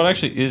 So what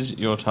actually is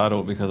your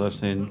title? Because I've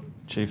seen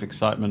Chief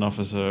Excitement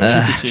Officer.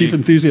 Chief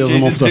Enthusiasm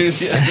Officer.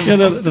 Yeah,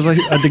 there's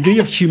a degree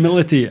of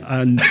humility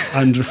and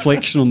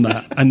reflection on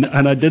that. And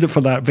I did it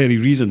for that very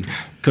reason.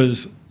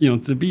 Because,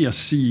 to be a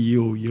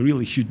CEO, you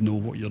really should know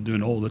what you're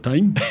doing all the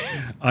time.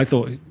 I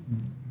thought,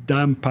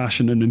 damn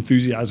passion and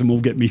enthusiasm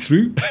will get me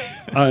through.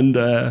 And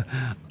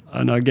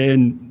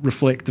again,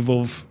 reflective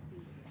of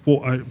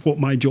what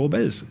my job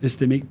is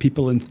to make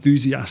people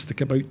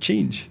enthusiastic about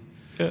change.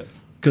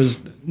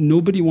 Because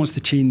nobody wants to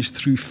change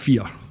through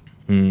fear.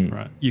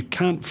 Right. You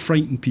can't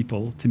frighten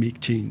people to make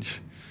change,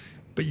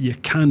 but you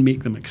can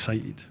make them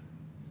excited.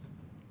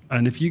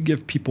 And if you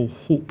give people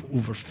hope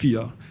over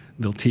fear,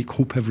 they'll take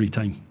hope every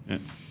time. Yeah.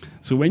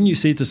 So when you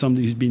say to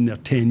somebody who's been there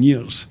 10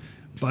 years,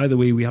 by the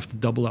way, we have to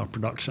double our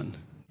production,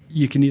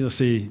 you can either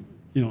say,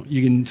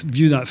 you can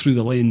view that through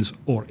the lens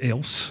or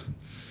else,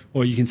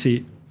 or you can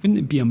say, wouldn't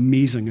it be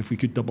amazing if we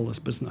could double this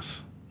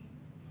business?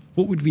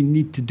 What would we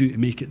need to do to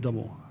make it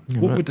double?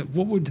 What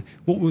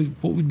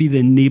would be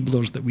the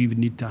enablers that we would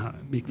need to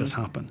make this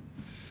happen?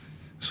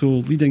 So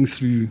leading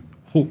through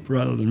hope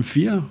rather than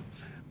fear,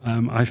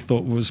 I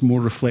thought was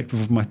more reflective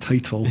of my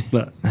title,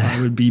 that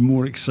I would be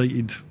more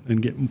excited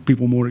and get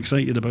people more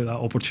excited about that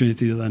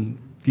opportunity than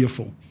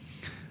fearful.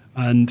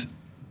 And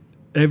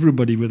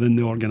everybody within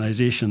the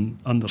organisation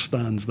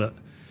understands that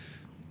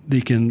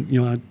they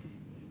can,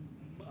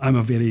 I'm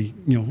a very,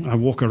 I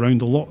walk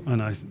around a lot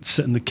and I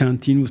sit in the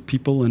canteen with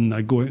people and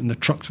I go out in the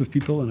trucks with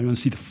people and I go and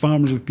see the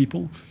farmers with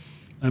people.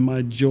 And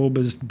my job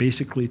is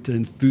basically to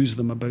enthuse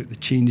them about the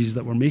changes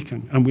that we're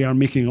making. And we are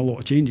making a lot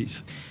of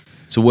changes.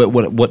 So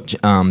what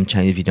change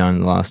have you done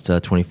in the last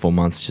 24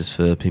 months, just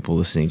for people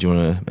listening? Do you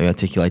want to maybe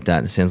articulate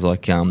that? It sounds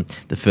like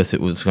the first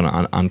bit was kind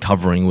of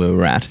uncovering where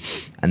we're at.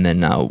 And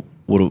then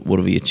what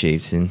have we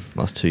achieved in the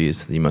last 2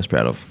 years that you're most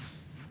proud of?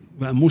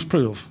 What I'm most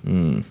proud of?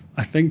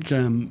 I think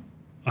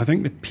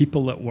the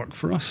people that work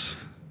for us,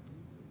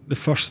 the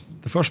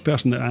first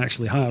person that I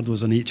actually hired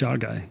was an HR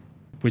guy,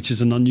 which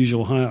is an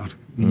unusual hire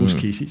in most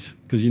cases,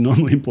 because you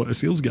normally employ a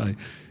sales guy.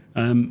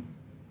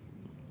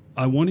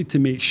 I wanted to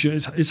make sure,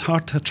 it's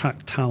hard to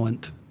attract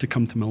talent to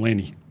come to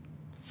Maleny.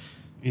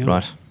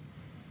 Right.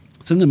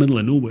 It's in the middle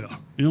of nowhere,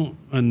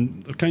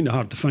 and they're kind of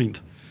hard to find.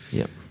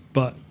 Yep.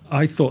 But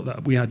I thought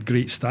that we had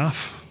great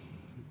staff,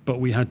 but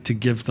we had to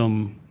give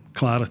them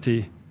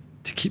clarity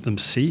to keep them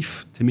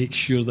safe, to make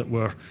sure that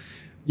we're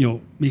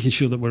making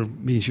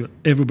sure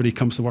everybody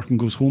comes to work and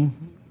goes home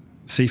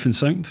safe and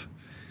sound.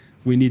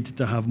 We needed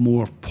to have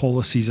more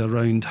policies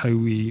around how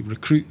we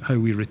recruit, how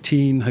we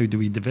retain, how do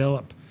we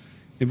develop.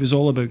 It was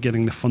all about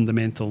getting the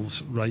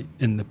fundamentals right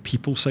in the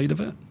people side of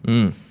it.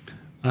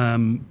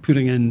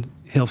 Putting in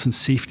health and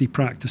safety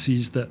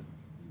practices that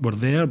were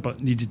there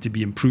but needed to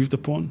be improved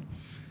upon.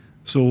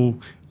 So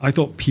I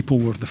thought people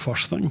were the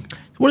first thing.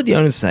 What did the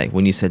owners say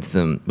when you said to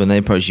them, when they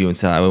approached you and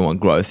said, I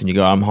want growth, and you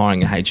go, I'm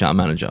hiring a HR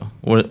manager?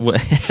 How did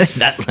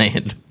that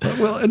land?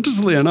 Well,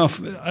 interestingly enough,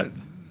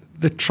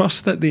 the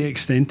trust that they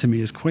extend to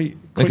me is quite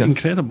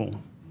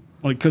incredible.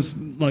 Because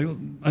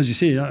as you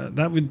say,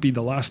 that would be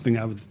the last thing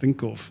I would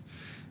think of.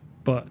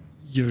 But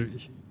your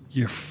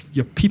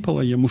people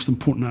are your most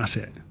important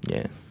asset.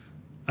 Yeah.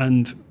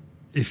 And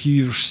if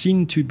you're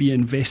seen to be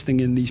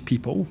investing in these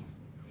people,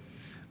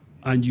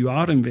 and you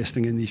are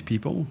investing in these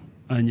people,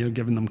 and you're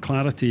giving them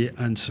clarity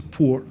and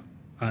support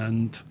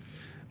and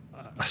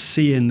a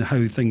say in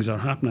how things are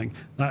happening,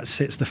 that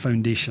sets the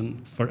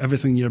foundation for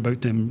everything you're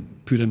about to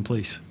put in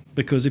place.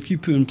 Because if you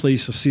put in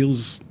place a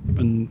sales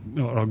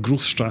or a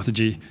growth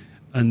strategy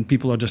and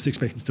people are just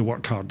expected to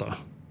work harder,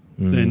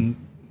 then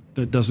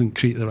that doesn't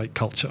create the right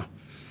culture.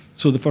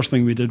 So the first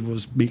thing we did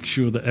was make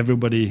sure that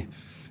everybody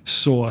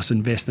saw us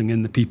investing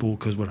in the people,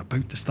 because we're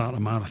about to start a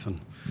marathon.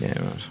 Yeah,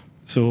 right.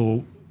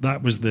 So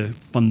that was the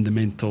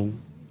fundamental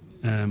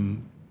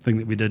thing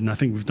that we did, and I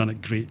think we've done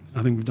it great.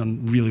 I think we've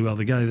done really well.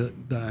 The guy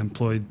that I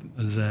employed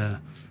has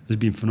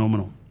been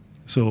phenomenal.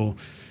 So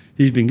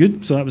he's been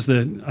good. So that was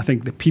I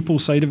think the people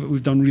side of it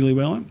we've done really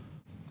well at.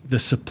 The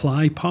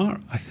supply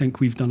part, I think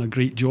we've done a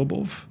great job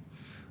of.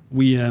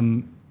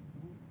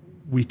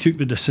 We took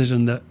the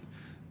decision that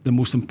the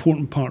most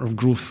important part of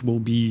growth will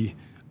be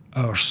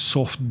our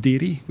soft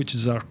dairy, which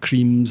is our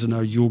creams and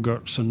our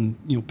yogurts and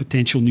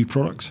potential new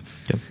products.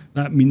 Yep.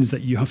 That means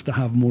that you have to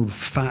have more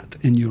fat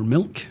in your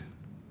milk,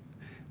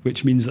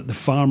 which means that the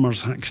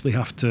farmers actually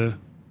have to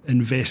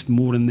invest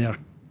more in their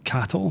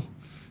cattle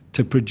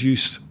to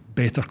produce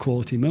better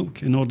quality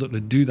milk. In order to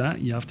do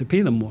that, you have to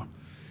pay them more.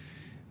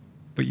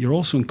 But you're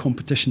also in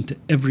competition to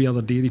every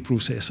other dairy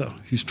processor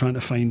who's trying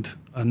to find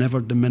an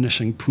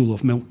ever-diminishing pool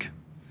of milk,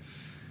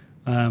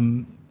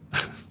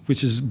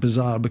 which is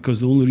bizarre,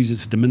 because the only reason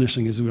it's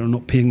diminishing is we're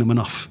not paying them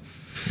enough.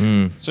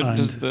 So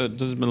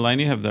does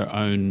Maleny have their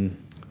own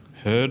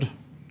herd?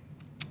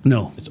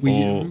 No, It's we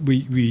all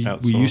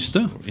used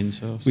to.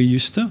 In-source? We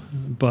used to,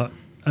 but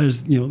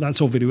as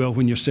that's all very well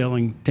when you're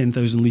selling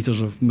 10,000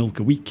 litres of milk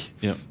a week.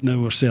 Yep.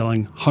 Now we're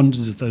selling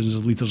hundreds of thousands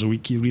of litres a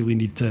week. You really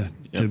need to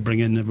bring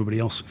in everybody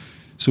else.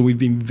 So we've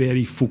been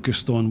very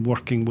focused on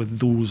working with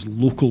those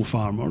local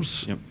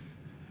farmers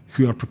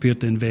who are prepared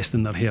to invest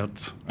in their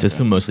herds. So it's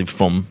still mostly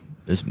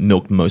there's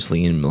milk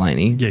mostly in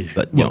Maleny,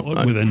 but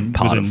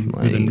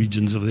within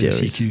regions of the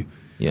dairies. SEQ.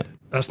 Yeah.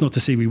 That's not to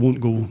say we won't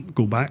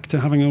go back to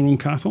having our own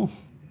cattle,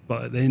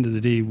 but at the end of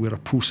the day, we're a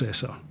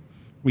processor.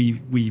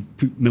 We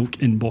put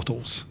milk in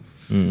bottles,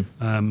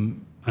 and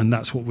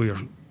that's what we're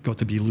got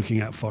to be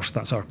looking at first.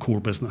 That's our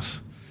core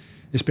business,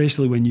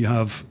 especially when you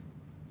have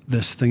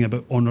this thing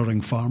about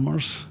honouring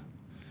farmers.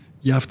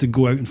 You have to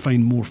go out and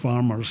find more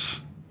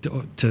farmers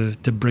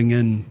to bring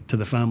in to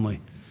the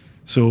family.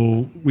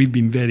 So we've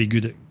been very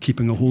good at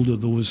keeping a hold of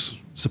those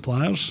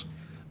suppliers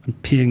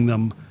and paying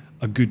them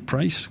a good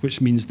price, which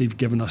means they've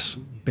given us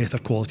better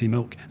quality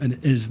milk, and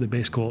it is the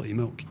best quality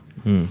milk.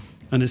 And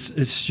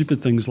it's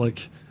stupid things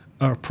like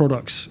our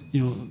products,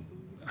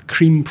 a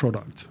cream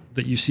product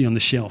that you see on the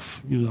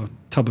shelf, a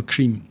tub of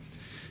cream.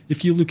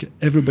 If you look at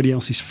everybody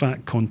else's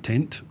fat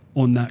content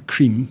on that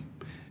cream,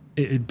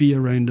 it'd be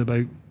around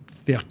about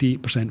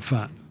 38%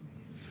 fat.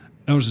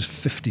 Ours is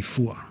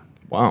 54.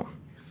 Wow.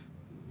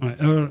 Right,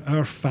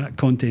 our fat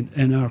content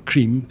in our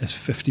cream is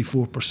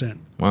 54%.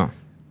 Wow.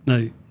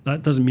 Now,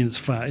 that doesn't mean it's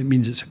fat. It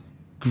means it's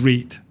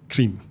great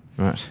cream.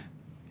 Right.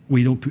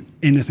 We don't put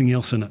anything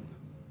else in it,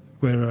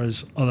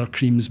 whereas other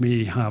creams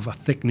may have a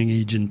thickening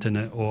agent in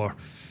it or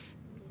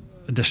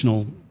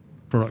additional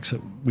products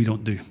that we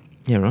don't do.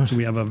 Yeah, right. So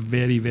we have a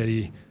very,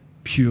 very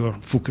pure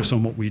focus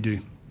on what we do.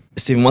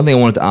 Stephen, one thing I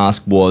wanted to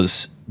ask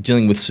was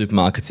dealing with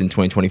supermarkets in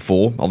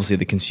 2024. Obviously,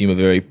 the consumer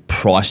very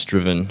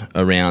price-driven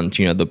around,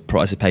 the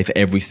price they pay for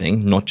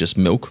everything, not just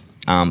milk.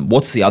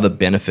 What's the other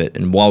benefit,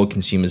 and why would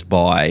consumers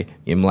buy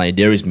Maleny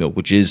Dairies milk,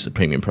 which is a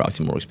premium product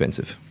and more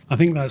expensive? I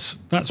think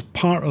that's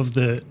part of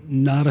the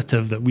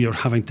narrative that we are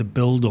having to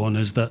build on,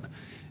 is that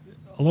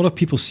a lot of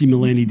people see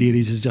Maleny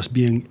Dairies as just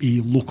being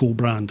a local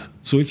brand.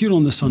 So if you're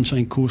on the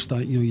Sunshine Coast,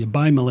 you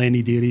buy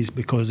Maleny Dairies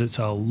because it's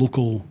a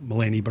local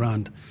Maleny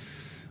brand.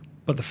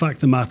 But the fact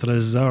of the matter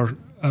is our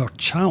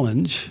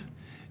challenge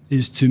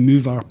is to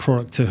move our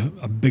product to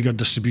a bigger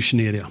distribution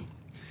area.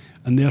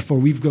 And therefore,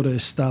 we've got to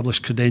establish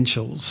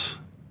credentials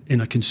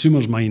in a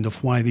consumer's mind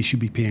of why they should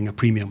be paying a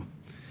premium.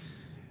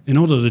 In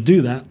order to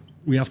do that,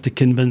 we have to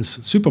convince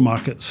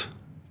supermarkets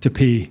to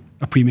pay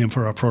a premium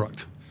for our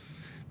product.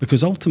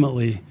 Because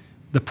ultimately,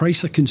 the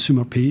price a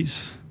consumer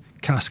pays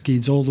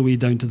cascades all the way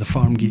down to the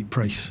farm gate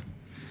price.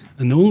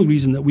 And the only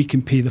reason that we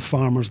can pay the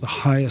farmers the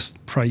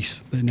highest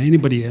price than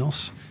anybody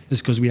else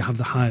is because we have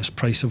the highest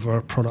price of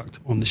our product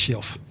on the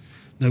shelf.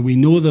 Now, we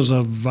know there's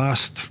a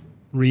vast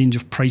range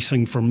of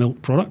pricing for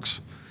milk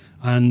products,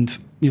 and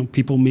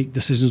people make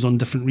decisions on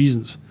different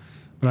reasons.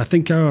 But I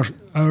think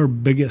our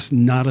biggest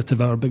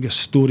narrative, our biggest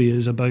story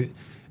is about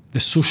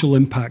the social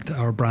impact that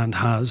our brand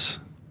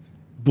has,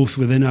 both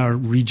within our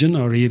region,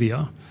 our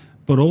area,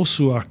 but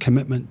also our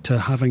commitment to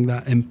having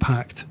that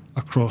impact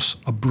across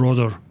a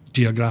broader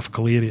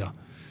geographical area.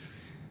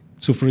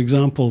 So, for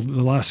example,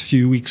 the last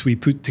few weeks we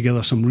put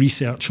together some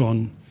research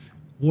on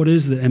what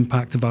is the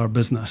impact of our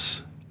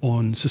business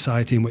on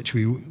society in which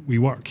we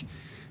work.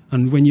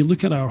 And when you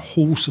look at our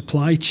whole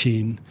supply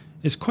chain,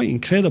 it's quite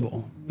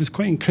incredible. It's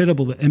quite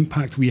incredible the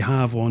impact we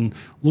have on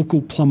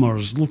local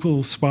plumbers,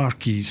 local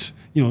sparkies,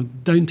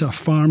 down to a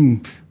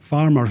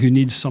farmer who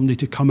needs somebody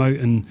to come out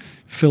and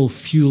fill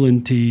fuel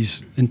into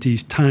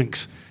his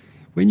tanks.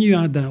 When you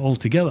add that all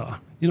together,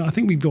 I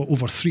think we've got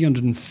over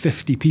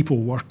 350 people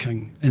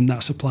working in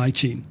that supply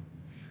chain.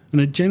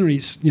 And it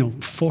generates,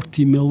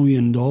 $40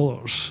 million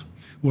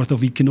worth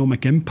of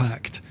economic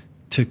impact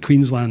to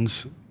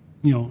Queensland's,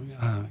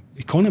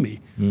 economy.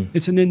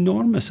 It's an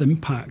enormous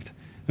impact.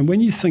 And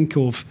when you think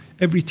of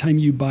every time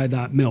you buy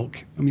that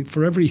milk,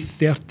 for every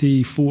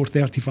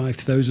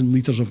 35,000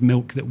 litres of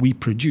milk that we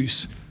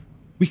produce,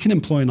 we can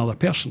employ another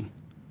person.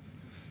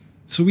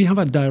 So we have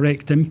a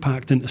direct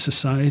impact into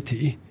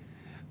society,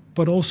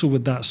 but also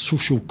with that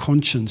social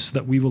conscience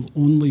that we will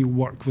only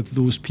work with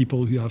those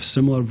people who have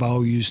similar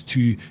values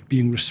to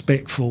being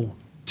respectful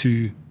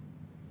to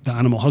the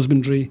animal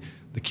husbandry,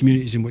 the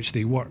communities in which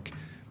they work.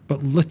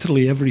 But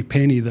literally every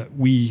penny that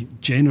we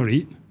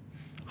generate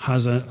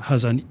has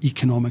an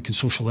economic and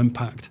social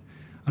impact.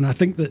 And I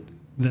think that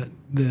the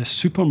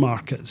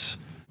supermarkets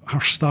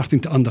are starting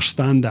to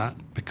understand that.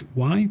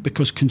 Why?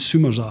 Because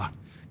consumers are.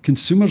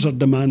 Consumers are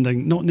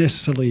demanding not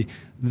necessarily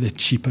the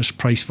cheapest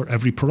price for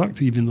every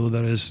product, even though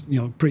there is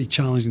pretty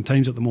challenging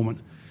times at the moment.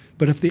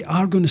 But if they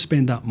are going to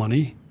spend that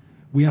money,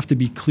 we have to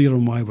be clear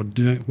on why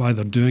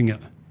they're doing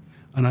it.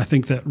 And I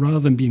think that rather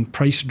than being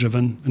price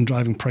driven and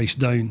driving price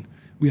down,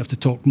 we have to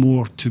talk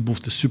more to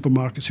both the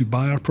supermarkets who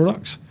buy our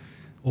products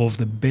of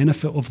the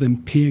benefit of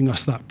them paying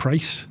us that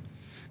price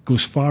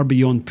goes far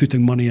beyond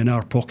putting money in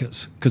our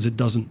pockets, because it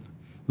doesn't.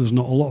 There's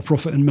not a lot of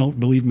profit in milk,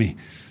 believe me,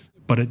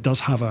 but it does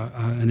have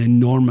an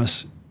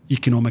enormous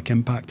economic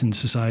impact in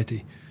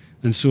society.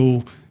 And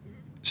so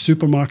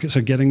supermarkets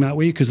are getting that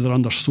way because they're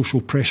under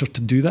social pressure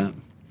to do that.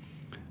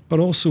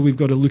 But also we've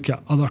got to look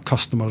at other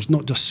customers,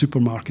 not just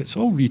supermarkets,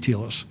 all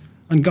retailers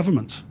and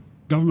governments.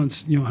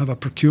 Governments, have a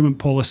procurement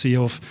policy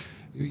of,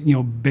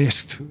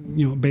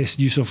 best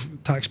use of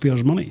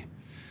taxpayers' money.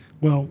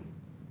 Well,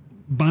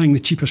 buying the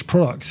cheapest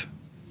product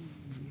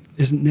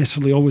isn't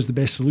necessarily always the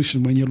best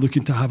solution when you're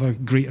looking to have a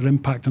greater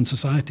impact on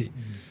society.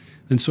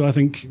 And so I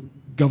think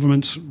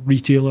governments,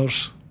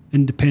 retailers,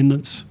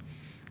 independents,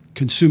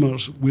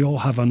 consumers, we all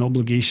have an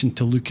obligation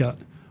to look at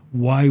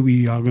why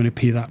we are going to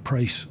pay that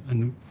price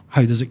and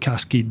how does it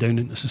cascade down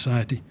into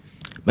society.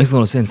 Makes a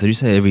lot of sense. So you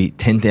say every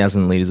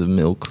 10,000 litres of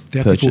milk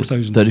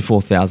 34,000.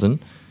 34,000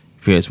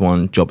 creates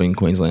one job in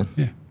Queensland.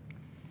 Yeah.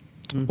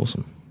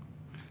 Awesome.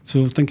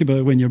 So think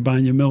about when you're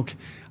buying your milk.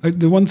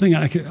 The one thing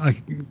I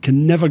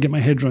can never get my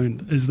head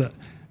around is that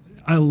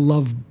I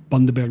love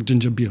Bundaberg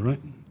ginger beer, right?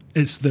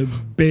 It's the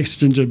best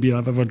ginger beer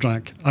I've ever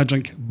drank. I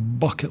drink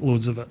bucket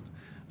loads of it,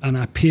 and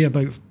I pay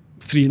about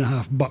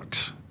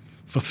 $3.50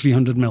 for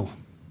 300 ml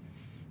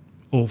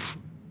of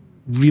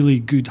really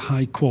good,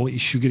 high quality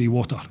sugary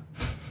water.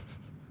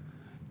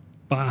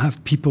 But I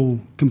have people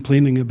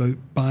complaining about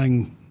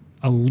buying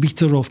a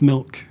litre of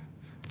milk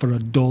for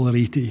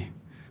 $1.80,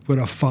 where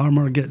a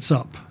farmer gets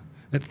up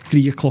at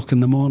 3 o'clock in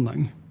the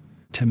morning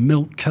to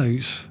milk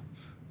cows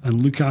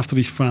and look after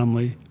his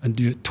family and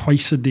do it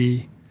twice a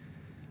day,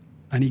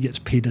 and he gets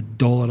paid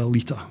 $1 a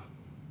litre.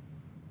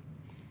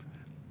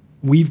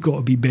 We've got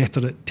to be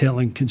better at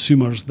telling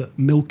consumers that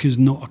milk is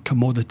not a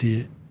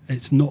commodity,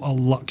 it's not a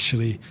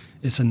luxury,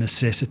 it's a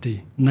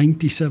necessity.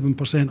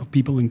 97% of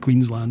people in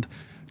Queensland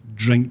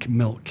drink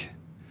milk,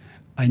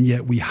 and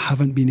yet we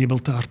haven't been able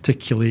to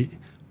articulate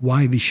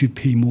why they should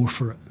pay more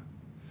for it.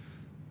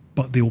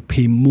 But they'll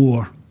pay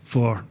more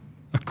for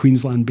a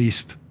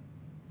Queensland-based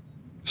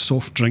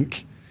soft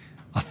drink,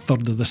 a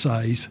third of the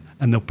size,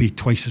 and they'll pay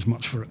twice as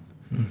much for it.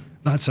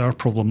 That's our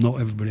problem, not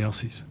everybody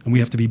else's. And we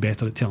have to be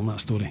better at telling that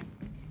story.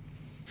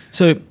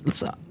 So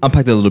let's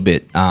unpack that a little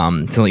bit.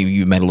 Sounds like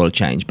you've made a lot of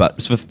change,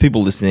 but for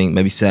people listening,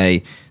 maybe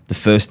say the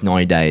first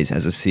 90 days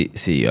as a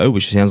CEO,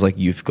 which sounds like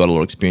you've got a lot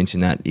of experience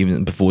in that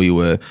even before you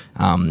were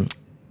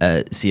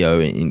a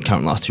CEO in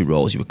current last two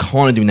roles. You were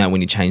kind of doing that when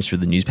you changed through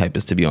the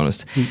newspapers, to be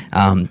honest.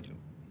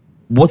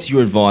 What's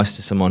your advice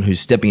to someone who's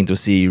stepping into a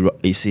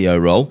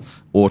CEO role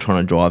or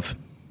trying to drive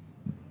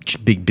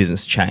big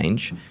business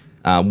change?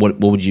 What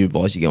would you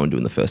advise you go and do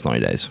in the first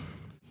 90 days?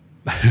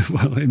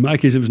 Well, in my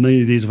case, it was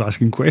 90 days of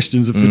asking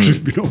questions, if the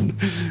truth be known.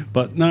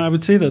 But no, I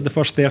would say that the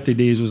first 30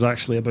 days was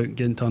actually about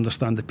getting to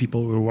understand the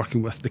people we were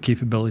working with, the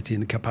capability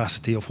and the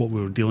capacity of what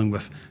we were dealing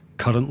with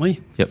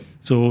currently. Yep.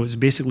 So it's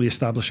basically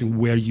establishing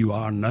where you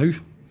are now.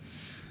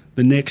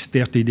 The next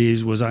 30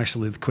 days was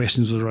actually the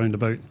questions around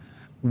about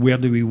where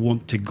do we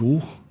want to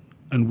go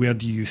and where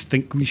do you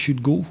think we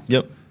should go?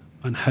 Yep.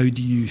 And how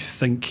do you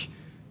think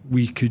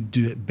we could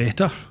do it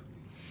better?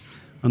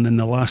 And then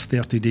the last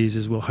 30 days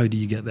is, well, how do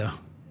you get there?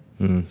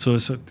 So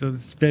it's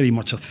very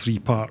much a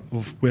three-part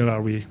of where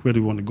are we, where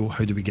do we want to go,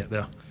 how do we get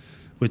there,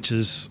 which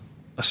is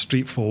a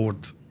straightforward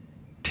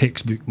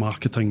textbook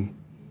marketing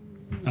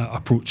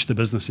approach to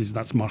businesses.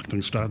 That's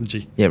marketing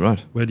strategy. Yeah,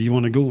 right. Where do you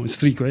want to go? It's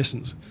three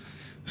questions.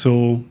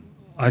 So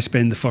I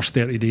spend the first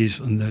 30 days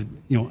on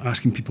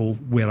asking people,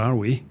 where are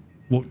we?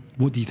 What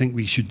do you think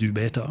we should do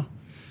better?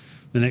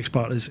 The next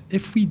part is,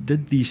 if we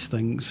did these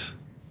things,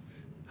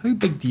 how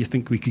big do you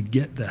think we could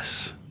get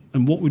this?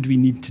 And what would we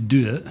need to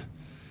do it?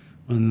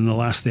 And then the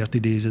last 30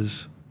 days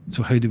is,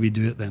 so how do we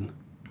do it then?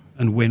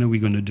 And when are we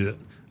going to do it?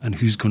 And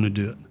who's going to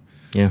do it?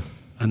 Yeah.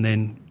 And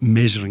then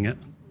measuring it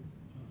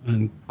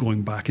and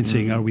going back and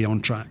saying, are we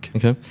on track?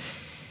 Okay.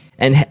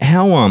 And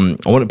how, I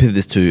want to pivot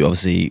this to,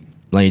 obviously,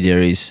 Maleny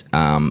Dairies,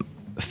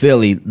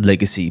 fairly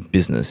legacy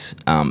business.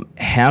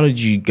 How did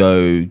you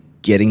go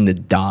getting the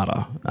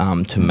data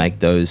to make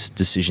those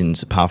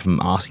decisions apart from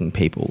asking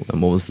people?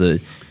 And what was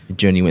the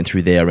journey you went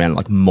through there around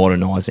like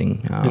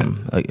modernising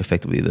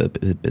effectively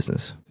the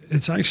business?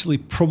 It's actually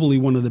probably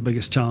one of the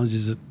biggest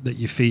challenges that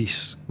you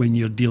face when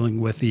you're dealing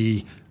with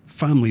a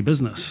family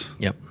business.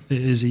 Yep. It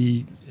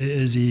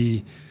is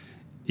a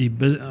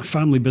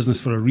family business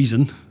for a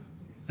reason,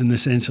 in the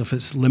sense of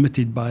it's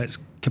limited by its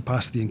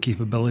capacity and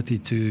capability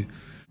to,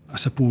 I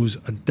suppose,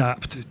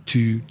 adapt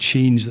to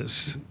change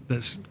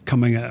that's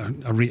coming at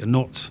a rate of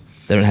knots.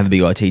 They don't have a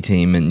big IT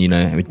team and,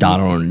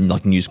 data on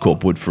like News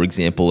Corp would, for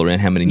example,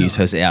 around how many news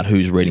hosts are out,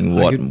 who's reading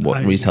what,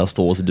 what retail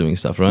stores are doing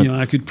stuff, right?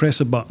 I could press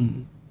a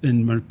button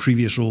in my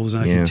previous roles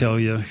and I could tell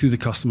you who the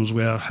customers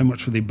were, how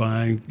much were they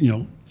buying,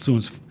 so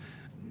it's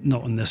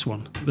not on this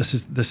one. This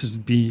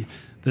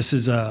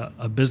is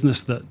a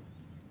business that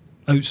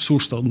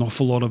outsourced an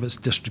awful lot of its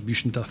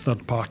distribution to a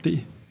third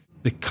party.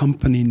 The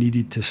company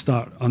needed to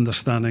start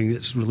understanding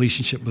its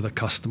relationship with a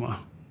customer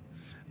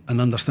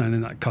and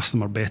understanding that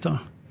customer better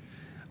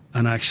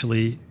and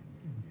actually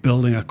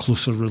building a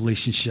closer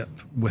relationship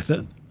with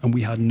it. And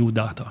we had no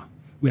data.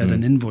 We had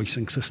an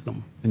invoicing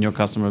system. And your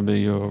customer would be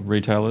your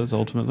retailers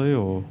ultimately,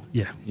 or?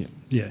 Yeah.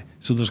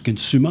 So there's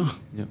consumer,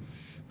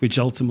 which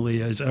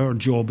ultimately is our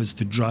job is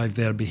to drive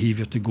their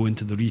behaviour to go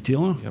into the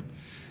retailer. Yep.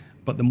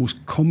 But the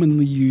most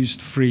commonly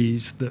used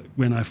phrase that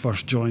when I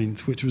first joined,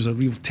 which was a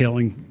real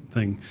telling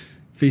thing,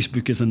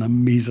 Facebook is an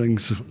amazing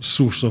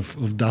source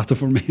of data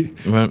for me.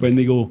 Right. When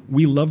they go,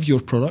 we love your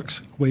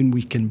products when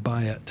we can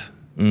buy it.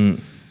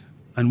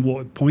 And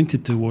what it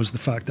pointed to was the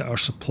fact that our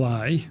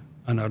supply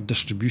and our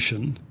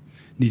distribution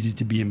needed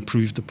to be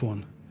improved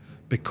upon,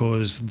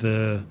 because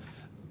the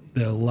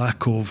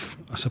lack of,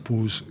 I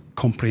suppose,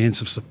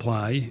 comprehensive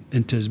supply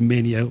into as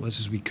many outlets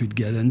as we could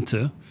get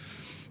into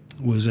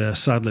was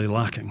sadly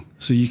lacking.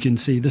 So you can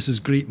say, this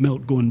is great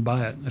milk, go and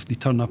buy it. If they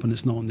turn up and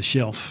it's not on the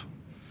shelf,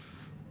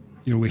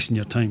 you're wasting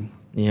your time.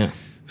 Yeah.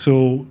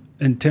 So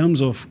in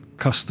terms of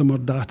customer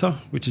data,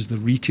 which is the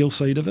retail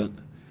side of it,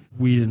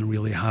 we didn't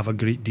really have a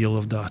great deal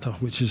of data,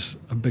 which is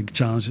a big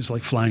challenge. It's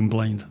like flying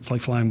blind. It's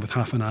like flying with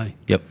half an eye.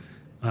 Yep.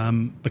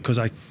 Because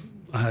I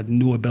had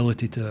no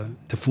ability to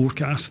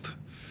forecast.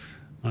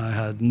 I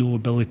had no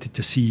ability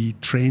to see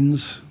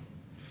trends.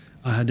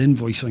 I had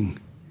invoicing.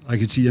 I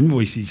could see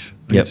invoices.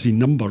 I could see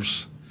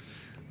numbers.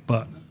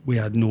 But we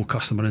had no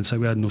customer insight.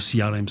 We had no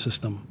CRM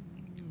system.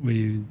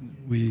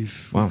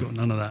 We've got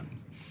none of that.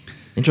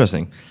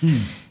 Interesting.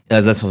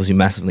 that's obviously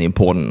massively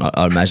important,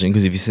 I imagine,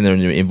 because if you sit there in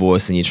your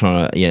invoice and you're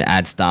trying to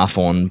add staff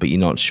on, but you're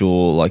not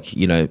sure, like,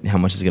 how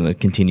much is going to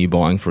continue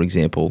buying, for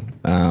example.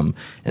 Or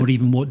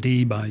even what day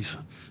he buys,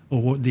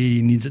 or what day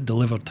he needs it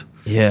delivered.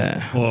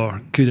 Yeah.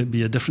 Or could it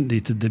be a different day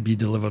to be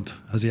delivered?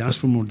 Has he asked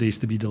for more days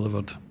to be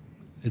delivered?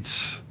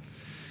 It's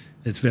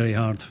very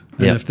hard.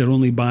 And if they're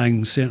only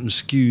buying certain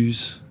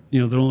SKUs,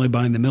 they're only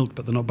buying the milk,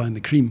 but they're not buying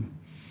the cream.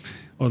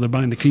 Or they're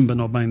buying the cream, but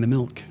not buying the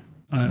milk.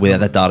 Without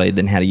that data,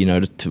 then how do you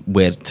know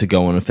where to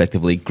go and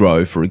effectively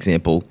grow, for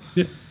example,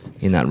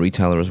 in that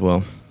retailer as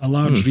well? A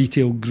large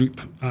retail group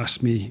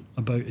asked me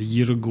about a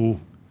year ago,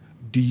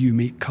 do you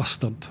make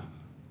custard?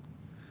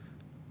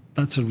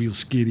 That's a real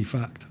scary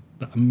fact,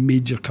 that a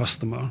major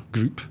customer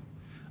group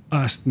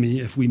asked me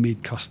if we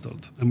made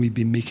custard, and we've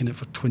been making it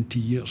for 20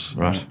 years.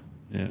 Right.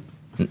 Yeah.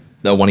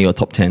 They're one of your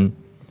top 10?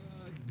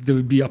 They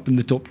would be up in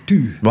the top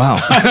 2. Wow.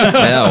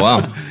 Yeah,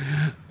 wow.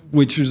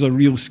 Which was a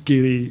real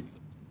scary...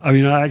 I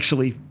mean,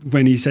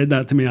 when he said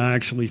that to me, I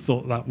actually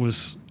thought that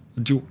was a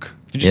joke.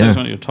 Did you say it was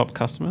one of your top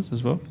customers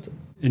as well?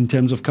 In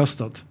terms of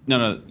custard?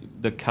 No,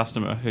 the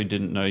customer who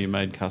didn't know you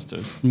made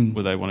custard,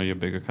 were they one of your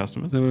bigger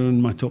customers? They were in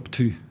my top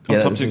 2.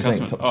 Top 2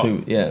 customers.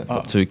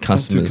 Top two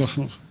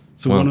customers.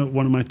 So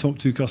one of my top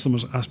 2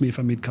 customers asked me if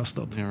I made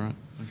custard. Yeah, right.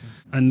 Okay.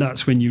 And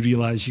that's when you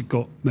realise you've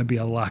got maybe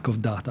a lack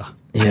of data.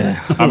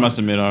 Yeah. I must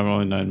admit, I've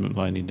only known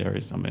Maleny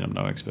Dairies. I mean, I'm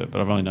no expert,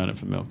 but I've only known it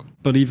for milk.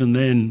 But even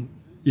then,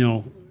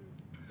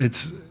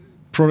 it's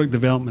product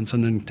development's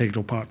an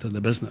integral part of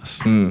the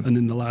business. And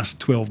in the last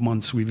 12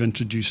 months, we've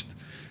introduced...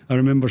 I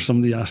remember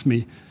somebody asked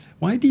me,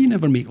 why do you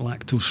never make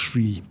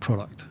lactose-free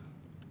product?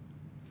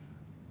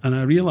 And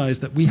I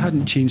realised that we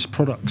hadn't changed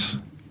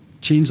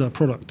our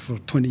product for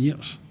 20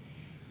 years.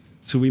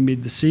 So we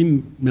made the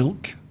same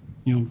milk,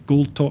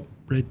 gold top,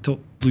 red top,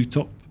 blue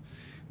top.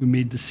 We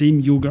made the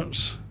same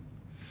yogurts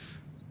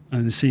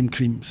and the same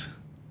creams.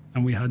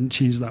 And we hadn't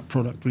changed that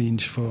product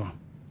range for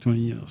 20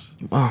 years.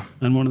 Wow.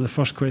 And one of the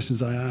first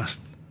questions I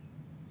asked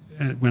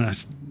when I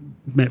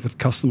met with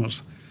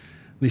customers,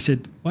 they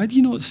said, why do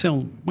you not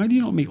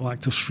make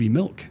lactose-free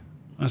milk?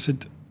 I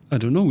said, I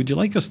don't know, would you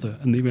like us to?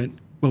 And they went,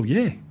 well,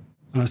 yeah.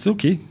 And I said,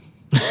 okay.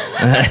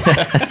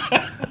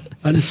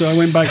 And so I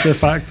went back to the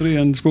factory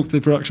and spoke to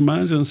the production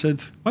manager and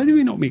said, why do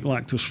we not make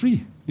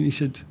lactose-free? And he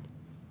said,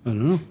 I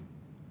don't know.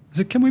 I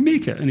said, can we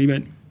make it? And he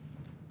went,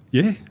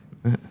 yeah.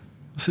 I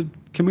said,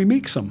 can we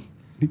make some?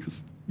 He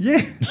goes,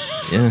 yeah.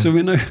 So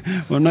we're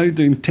now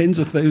doing tens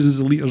of thousands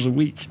of litres a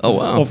week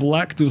of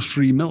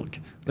lactose-free milk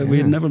that we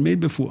had never made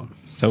before.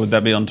 So would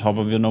that be on top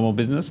of your normal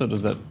business, or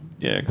does that...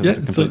 Yeah, because it's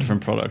a completely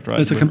different product, right?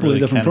 It's a completely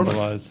different product.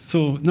 Cannibalize.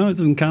 So, no, it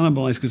doesn't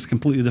cannibalise because it's a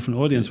completely different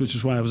audience, which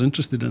is why I was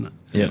interested in it.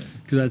 Yeah.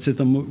 Because I'd said to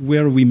them,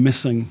 where are we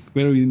missing?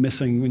 Where are we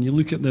missing? When you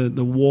look at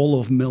the wall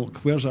of milk,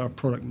 where's our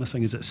product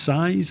missing? Is it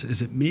size?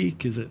 Is it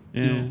make? Is it,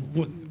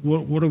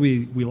 what are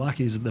we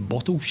lacking? Is it the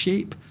bottle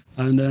shape?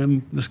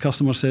 And this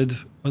customer said,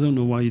 I don't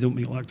know why you don't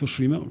make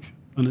lactose-free milk.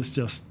 And it's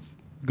just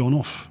gone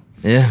off.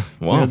 Yeah,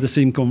 wow. We had the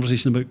same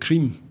conversation about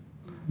cream.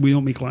 We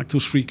don't make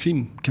lactose-free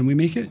cream. Can we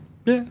make it?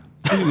 Yeah,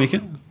 we can make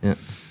it. Yeah.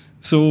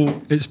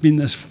 So it's been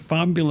this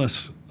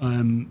fabulous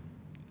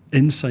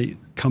insight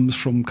comes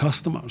from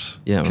customers,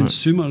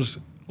 consumers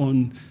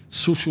on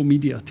social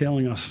media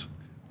telling us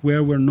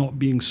where we're not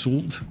being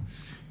sold,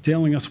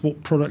 telling us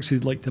what products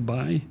they'd like to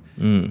buy,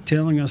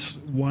 telling us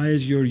why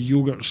is your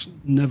yogurts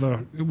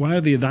why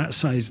are they that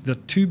size? They're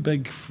too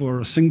big for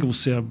a single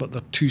serve, but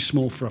they're too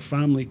small for a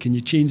family. Can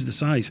you change the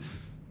size?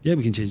 Yeah,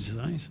 we can change the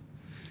size.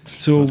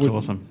 So that's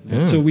awesome.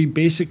 Yeah. So we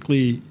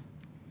basically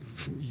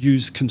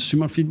use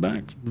consumer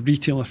feedback,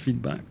 retailer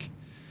feedback,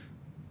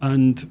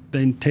 and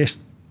then test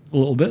a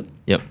little bit.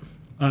 Yep.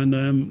 And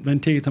then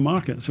take it to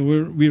market. So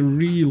we're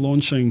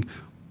relaunching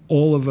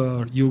all of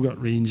our yogurt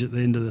range at the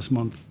end of this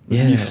month.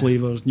 New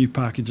flavours, new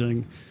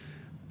packaging,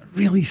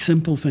 really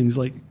simple things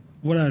like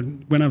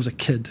when I was a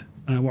kid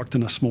and I worked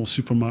in a small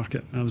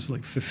supermarket. I was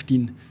like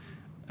 15,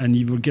 and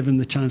you were given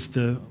the chance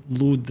to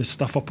load the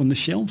stuff up on the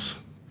shelves.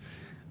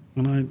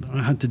 And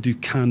I had to do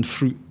canned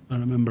fruit, I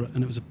remember it,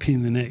 and it was a pain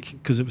in the neck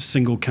because it was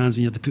single cans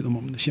and you had to put them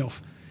up on the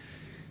shelf.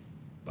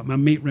 But my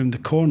mate round the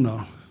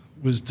corner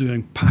was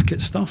doing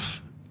packet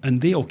stuff, and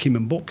they all came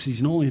in boxes,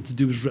 and all he had to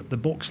do was rip the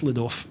box lid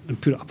off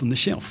and put it up on the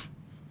shelf.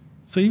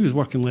 So he was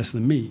working less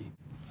than me.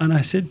 And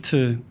I said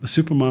to the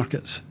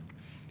supermarkets,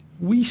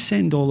 we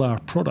send all our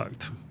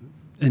product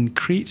in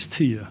crates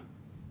to you.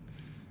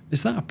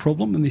 Is that a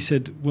problem? And they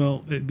said,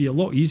 well, it'd be a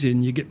lot easier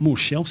and you get more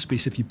shelf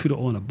space if you put it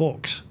all in a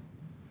box.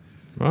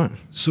 Right.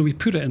 So we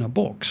put it in a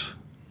box.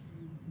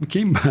 We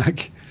came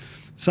back,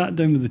 sat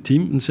down with the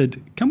team and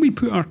said, can we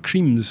put our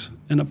creams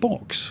in a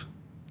box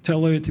to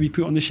allow it to be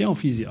put on the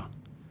shelf easier?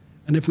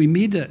 And if we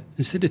made it,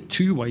 instead of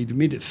 2 wide, we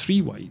made it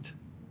 3 wide,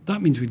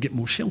 that means we'd get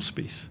more shelf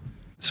space.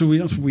 So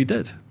that's what we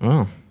did.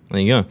 Wow. There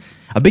you go.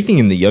 A big thing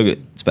in the yogurt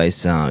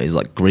space is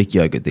like Greek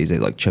yogurt these days,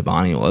 like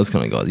Chobani, all those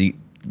kind of guys. Are you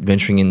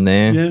venturing in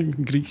there? Yeah,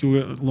 Greek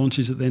yogurt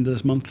launches at the end of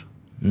this month.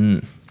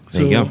 There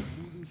you go.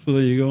 So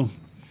there you go.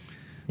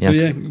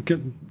 Yeah, so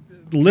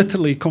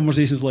literally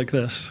conversations like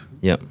this.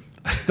 Yep.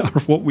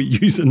 are what we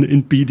use in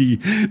NPD,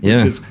 which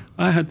Yeah. is,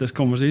 I had this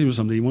conversation with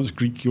somebody who wants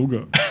Greek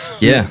yogurt.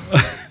 Yeah.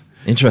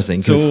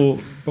 Interesting. 'Cause- So,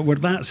 but we're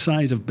that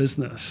size of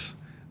business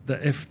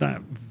that if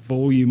that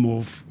volume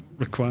of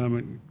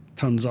requirement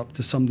turns up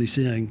to somebody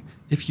saying,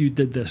 if you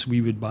did this,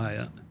 we would buy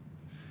it.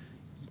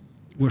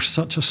 We're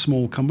such a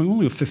small company, we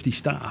only have 50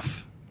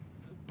 staff,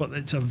 but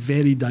it's a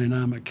very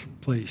dynamic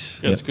place.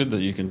 Yeah, it's good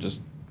that you can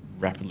just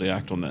rapidly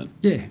act on that.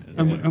 Yeah,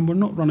 and we're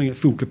not running at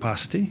full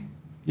capacity.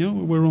 You know,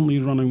 we're only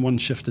running one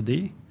shift a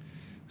day.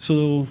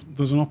 So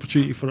there's an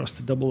opportunity for us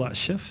to double that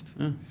shift.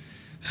 Yeah.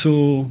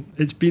 So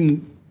it's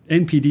been,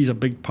 NPD is a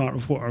big part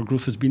of what our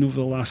growth has been over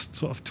the last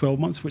sort of 12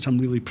 months, which I'm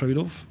really proud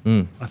of.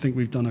 I think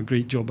we've done a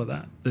great job at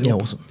that.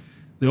 Awesome.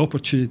 The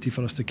opportunity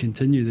for us to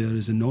continue there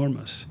is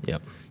enormous.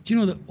 Yep. Do you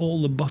know that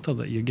all the butter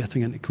that you're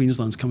getting into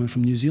Queensland is coming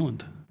from New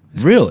Zealand?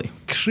 It's Really?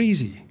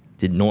 crazy.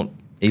 Did not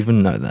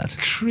even know that.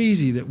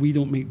 Crazy that we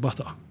don't make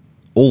butter.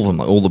 All of them,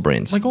 like all the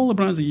brands. Like all the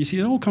brands that you see,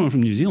 they're all coming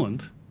from New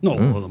Zealand. Not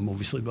all of them,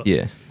 obviously, but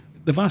Yeah.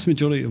 the vast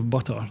majority of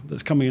butter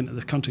that's coming into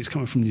this country is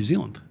coming from New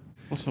Zealand.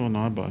 What's the one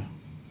I buy?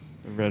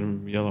 The red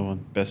and yellow one,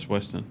 Best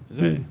Western. Is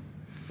it? Yeah.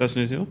 That's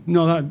New Zealand?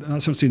 No, that's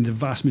what I'm saying. The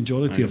vast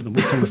majority of them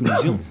are coming from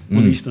New Zealand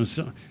on the eastern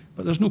side.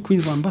 But there's no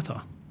Queensland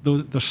butter. Though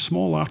there's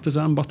small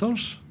artisan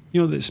butters,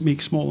 you know, that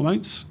make small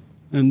amounts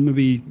and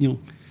maybe, you know,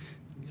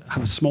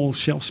 have a small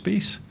shelf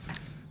space.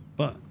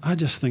 But I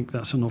just think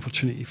that's an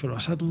opportunity for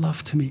us. I'd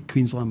love to make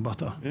Queensland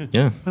butter.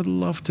 Yeah. I'd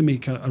love to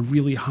make a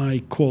really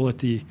high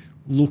quality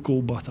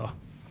local butter.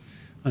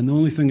 And the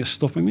only thing that's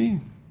stopping me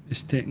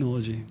is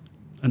technology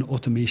and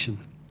automation.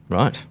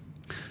 Right.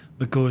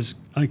 Because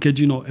I kid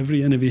you not,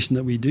 every innovation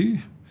that we do,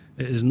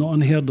 it is not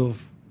unheard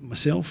of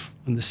myself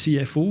and the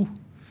CFO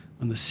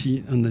and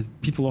the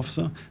people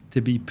officer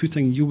to be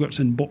putting yogurts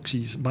in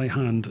boxes by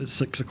hand at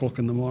 6 o'clock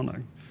in the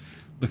morning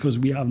because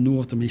we have no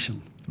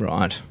automation.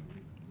 Right.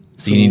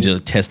 So you need to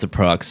test the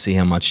products, see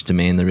how much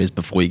demand there is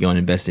before you go and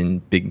invest in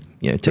big,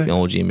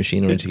 technology and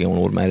machinery to go and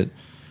automate it.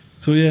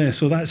 So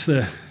so that's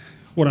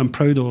what I'm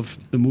proud of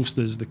the most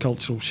is the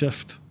cultural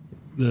shift,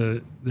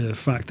 the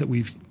fact that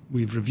we've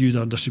reviewed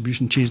our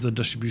distribution, changed our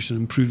distribution,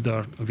 improved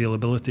our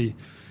availability.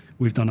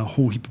 We've done a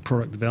whole heap of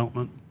product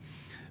development.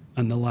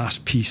 And the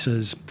last piece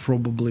is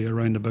probably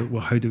around about,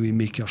 well, how do we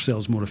make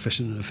ourselves more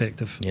efficient and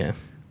effective? Yeah.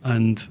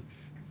 And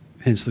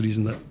hence the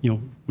reason that,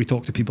 we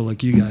talk to people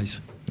like you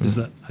guys, is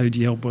that how do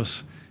you help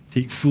us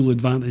take full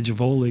advantage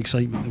of all the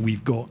excitement that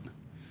we've got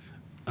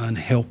and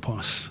help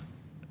us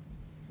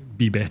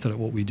be better at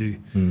what we do.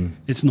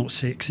 It's not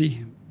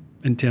sexy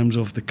in terms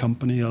of the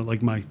company, or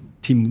like my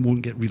team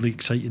won't get really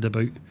excited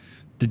about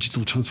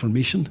digital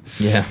transformation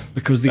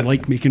because they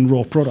like making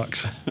raw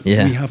products. We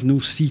have no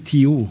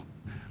CTO.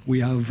 We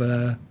have,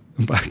 in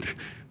fact,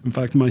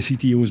 my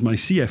CTO is my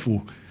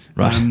CFO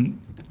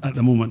at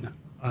the moment.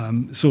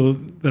 So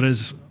there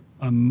is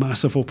a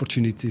massive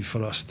opportunity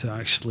for us to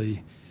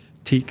actually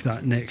take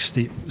that next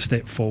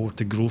step forward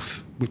to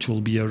growth, which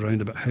will be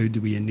around about how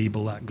do we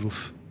enable that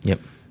growth. Yep.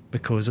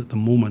 Because at the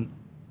moment,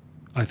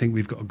 I think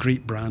we've got a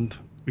great brand.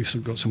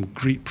 We've got some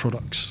great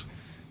products.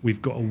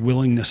 We've got a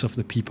willingness of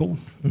the people.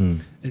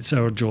 It's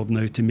our job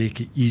now to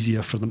make it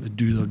easier for them to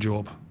do their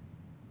job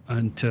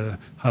and to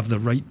have the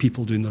right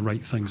people doing the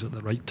right things at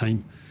the right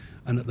time.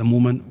 And at the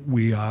moment,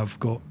 we have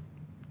got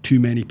too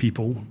many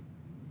people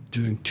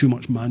doing too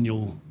much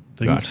manual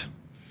things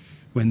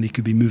when they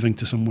could be moving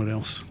to somewhere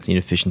else. It's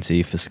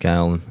inefficiency for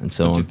scale and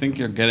so on. Do you think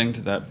you're getting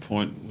to that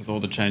point with all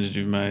the changes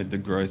you've made, the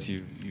growth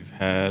you've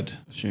had,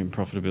 assume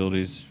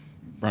profitability is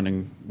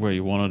running where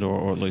you want it,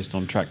 or at least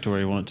on track to where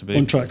you want it to be?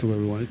 On track to where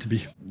we want it to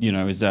be.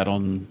 Is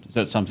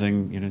that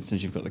something,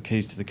 since you've got the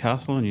keys to the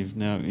castle and you've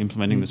now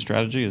implementing the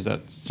strategy, is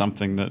that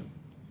something that,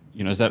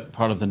 is that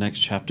part of the next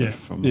chapter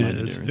from Maleny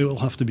Dairies? It will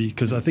have to be,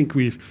 because I think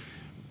you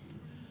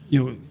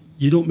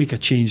don't make a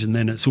change and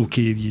then it's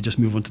okay, you just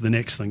move on to the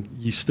next thing.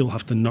 You still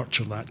have to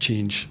nurture that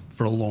change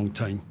for a long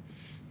time.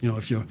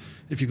 If you're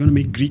going to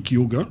make Greek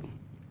yogurt,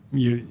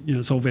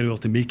 it's all very well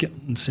to make it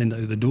and send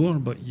it out the door,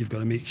 but you've got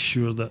to make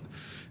sure that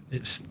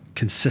it's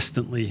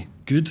consistently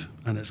good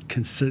and it's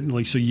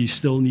consistently, so you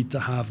still need to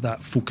have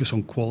that focus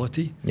on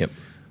quality. Yep.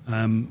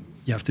 You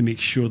have to make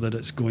sure that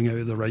it's going out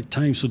at the right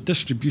time. So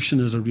distribution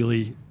is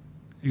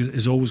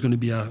always going to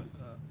be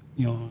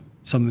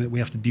something that we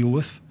have to deal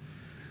with.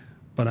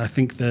 But I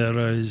think there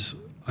is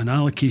an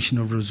allocation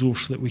of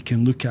resource that we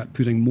can look at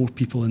putting more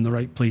people in the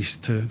right place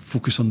to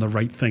focus on the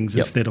right things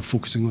instead of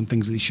focusing on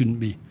things that they shouldn't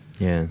be.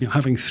 Yeah.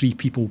 Having 3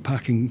 people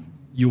packing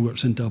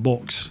yogurts into a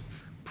box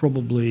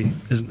probably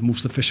isn't the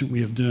most efficient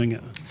way of doing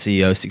it.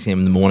 CEO 6 a.m.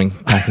 in the morning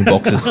packing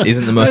boxes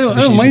isn't the most efficient.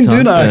 I don't mind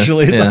doing that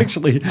actually. It's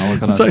actually. I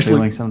work on that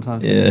feeling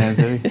sometimes.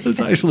 It's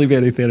actually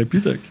very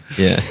therapeutic.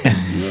 Yeah.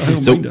 I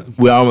don't So mind it.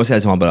 we're almost out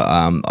of time, but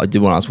I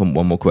did want to ask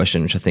one more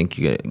question, which I think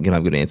you're going to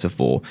have a good answer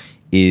for,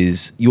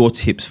 is your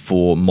tips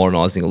for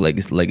modernising a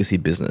legacy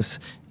business.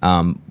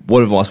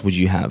 What advice would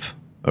you have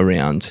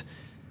around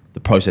the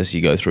process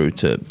you go through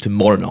to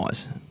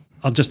modernise?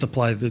 I'll just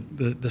apply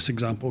this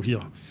example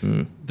here.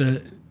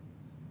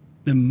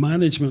 The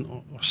management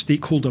or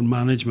stakeholder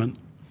management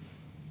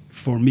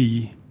for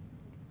me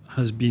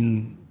has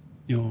been,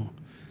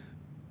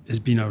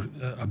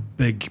 a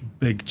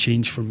big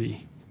change for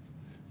me.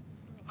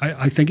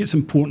 I think it's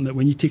important that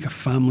when you take a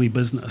family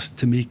business,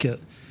 to make it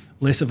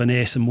less of an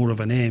S and more of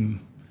an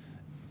M,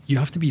 you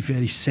have to be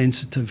very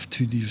sensitive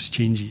to these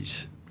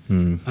changes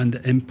and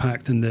the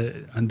impact and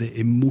the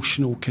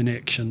emotional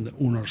connection that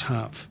owners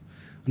have.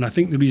 And I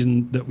think the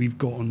reason that we've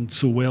got on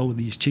so well with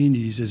these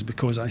changes is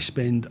because I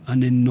spend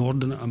an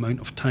inordinate amount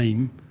of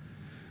time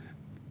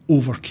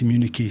over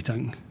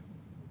communicating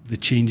the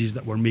changes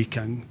that we're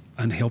making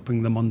and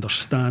helping them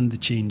understand the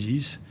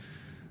changes.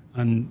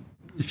 And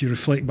if you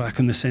reflect back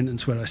on the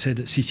sentence where I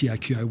said at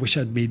CCIQ, I wish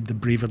I'd made the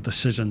braver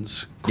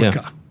decisions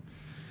quicker. Yeah.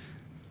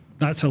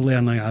 That's a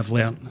learning I've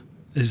learned,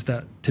 is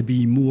that to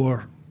be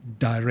more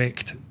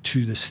direct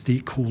to the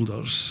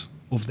stakeholders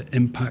of the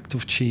impact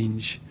of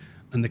change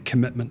and the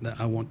commitment that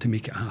I want to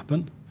make it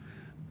happen,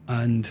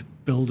 and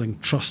building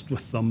trust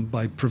with them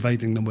by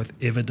providing them with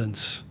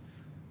evidence.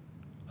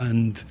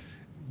 And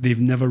they've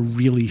never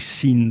really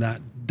seen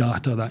that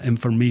data, that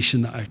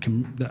information that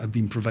I've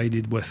been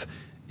provided with,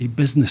 a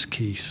business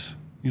case,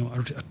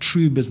 a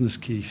true business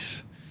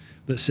case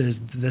that says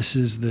this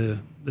is the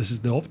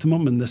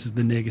optimum and this is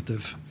the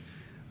negative,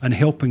 and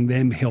helping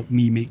them help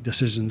me make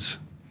decisions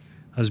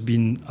has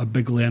been a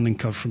big learning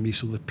curve for me.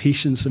 So the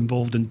patience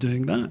involved in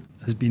doing that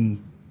has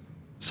been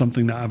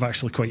something that I've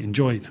actually quite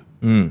enjoyed.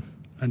 And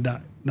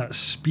that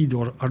speed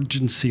or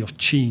urgency of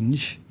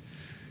change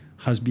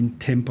has been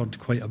tempered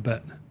quite a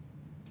bit.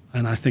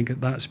 And I think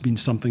that's been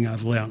something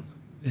I've learned,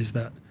 is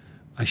that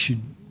I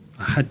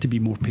had to be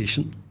more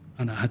patient,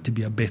 and I had to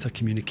be a better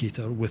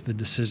communicator with the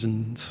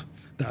decisions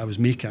that I was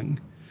making,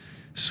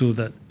 so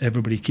that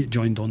everybody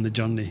joined on the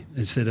journey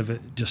instead of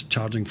it just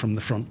charging from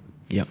the front.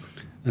 Yep.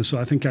 And so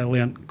I think I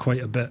learned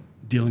quite a bit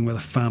dealing with a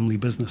family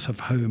business of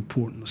how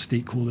important a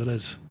stakeholder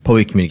is.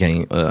 Probably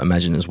communicating,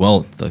 imagine as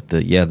well,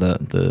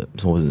 the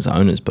small business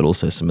owners, but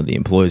also some of the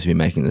employees who've been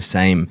making the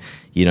same,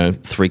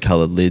 3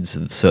 coloured lids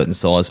of a certain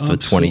size for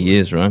 20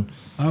 years, right?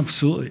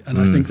 Absolutely. And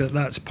I think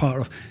that's part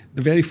of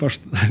the very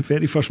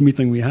first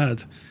meeting we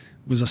had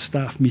was a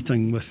staff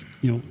meeting with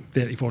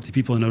 30, 40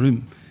 people in a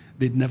room.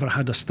 They'd never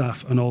had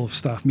an all of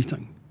staff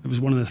meeting. It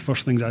was one of the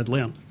first things I'd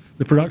learned.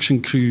 The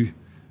production crew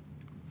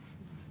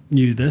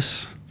knew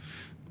this.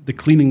 The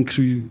cleaning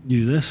crew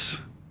knew this,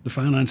 the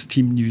finance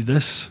team knew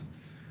this,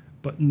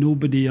 but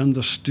nobody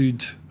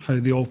understood how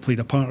they all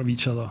played a part of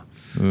each other.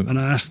 And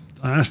I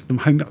asked them,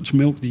 how much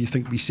milk do you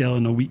think we sell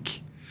in a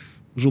week?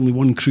 There's only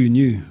one crew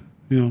knew,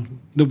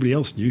 nobody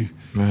else knew.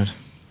 Right.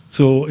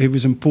 So it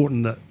was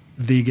important that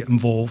they get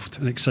involved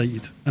and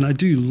excited. And I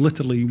do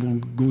literally will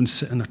go and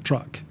sit in a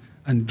truck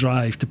and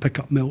drive to pick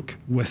up milk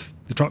with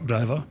the truck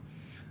driver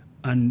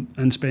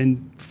and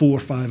spend 4 or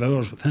 5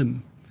 hours with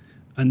him.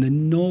 And the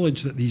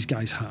knowledge that these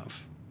guys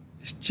have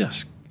is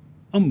just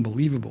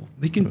unbelievable.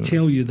 They can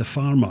tell you the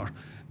farmer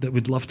that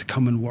would love to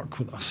come and work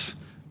with us,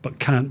 but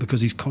can't because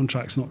his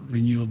contract's not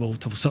renewable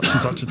till such and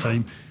such a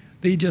time.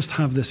 They just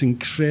have this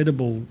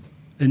incredible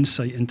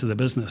insight into the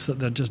business that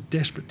they're just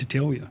desperate to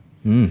tell you.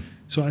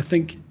 So I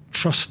think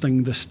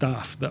trusting the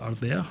staff that are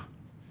there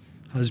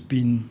has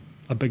been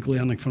a big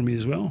learning for me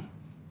as well.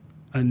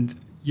 And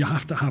you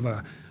have to have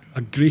a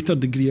greater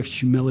degree of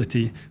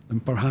humility than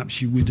perhaps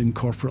you would in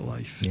corporate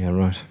life. Yeah,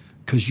 right.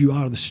 Because you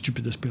are the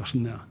stupidest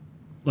person there.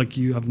 Like,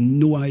 you have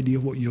no idea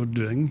what you're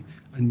doing,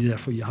 and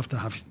therefore you have to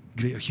have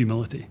greater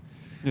humility.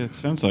 Yeah, it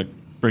sounds like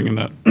bringing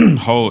that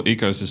whole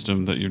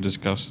ecosystem that you've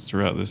discussed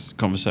throughout this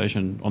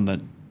conversation on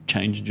that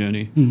change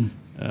journey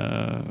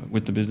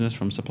with the business,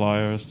 from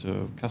suppliers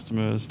to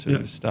customers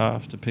to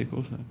staff to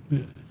people. So. Yeah,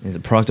 the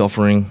product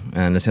offering,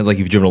 and it sounds like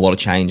you've driven a lot of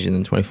change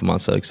in 24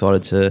 months. So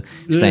excited to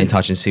stay in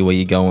touch and see where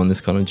you go on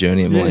this kind of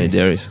journey at Maleny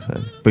Dairies.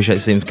 So appreciate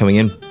Stephen coming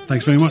in.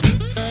 Thanks very much.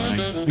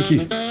 Thanks. Thank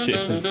you.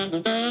 Cheers.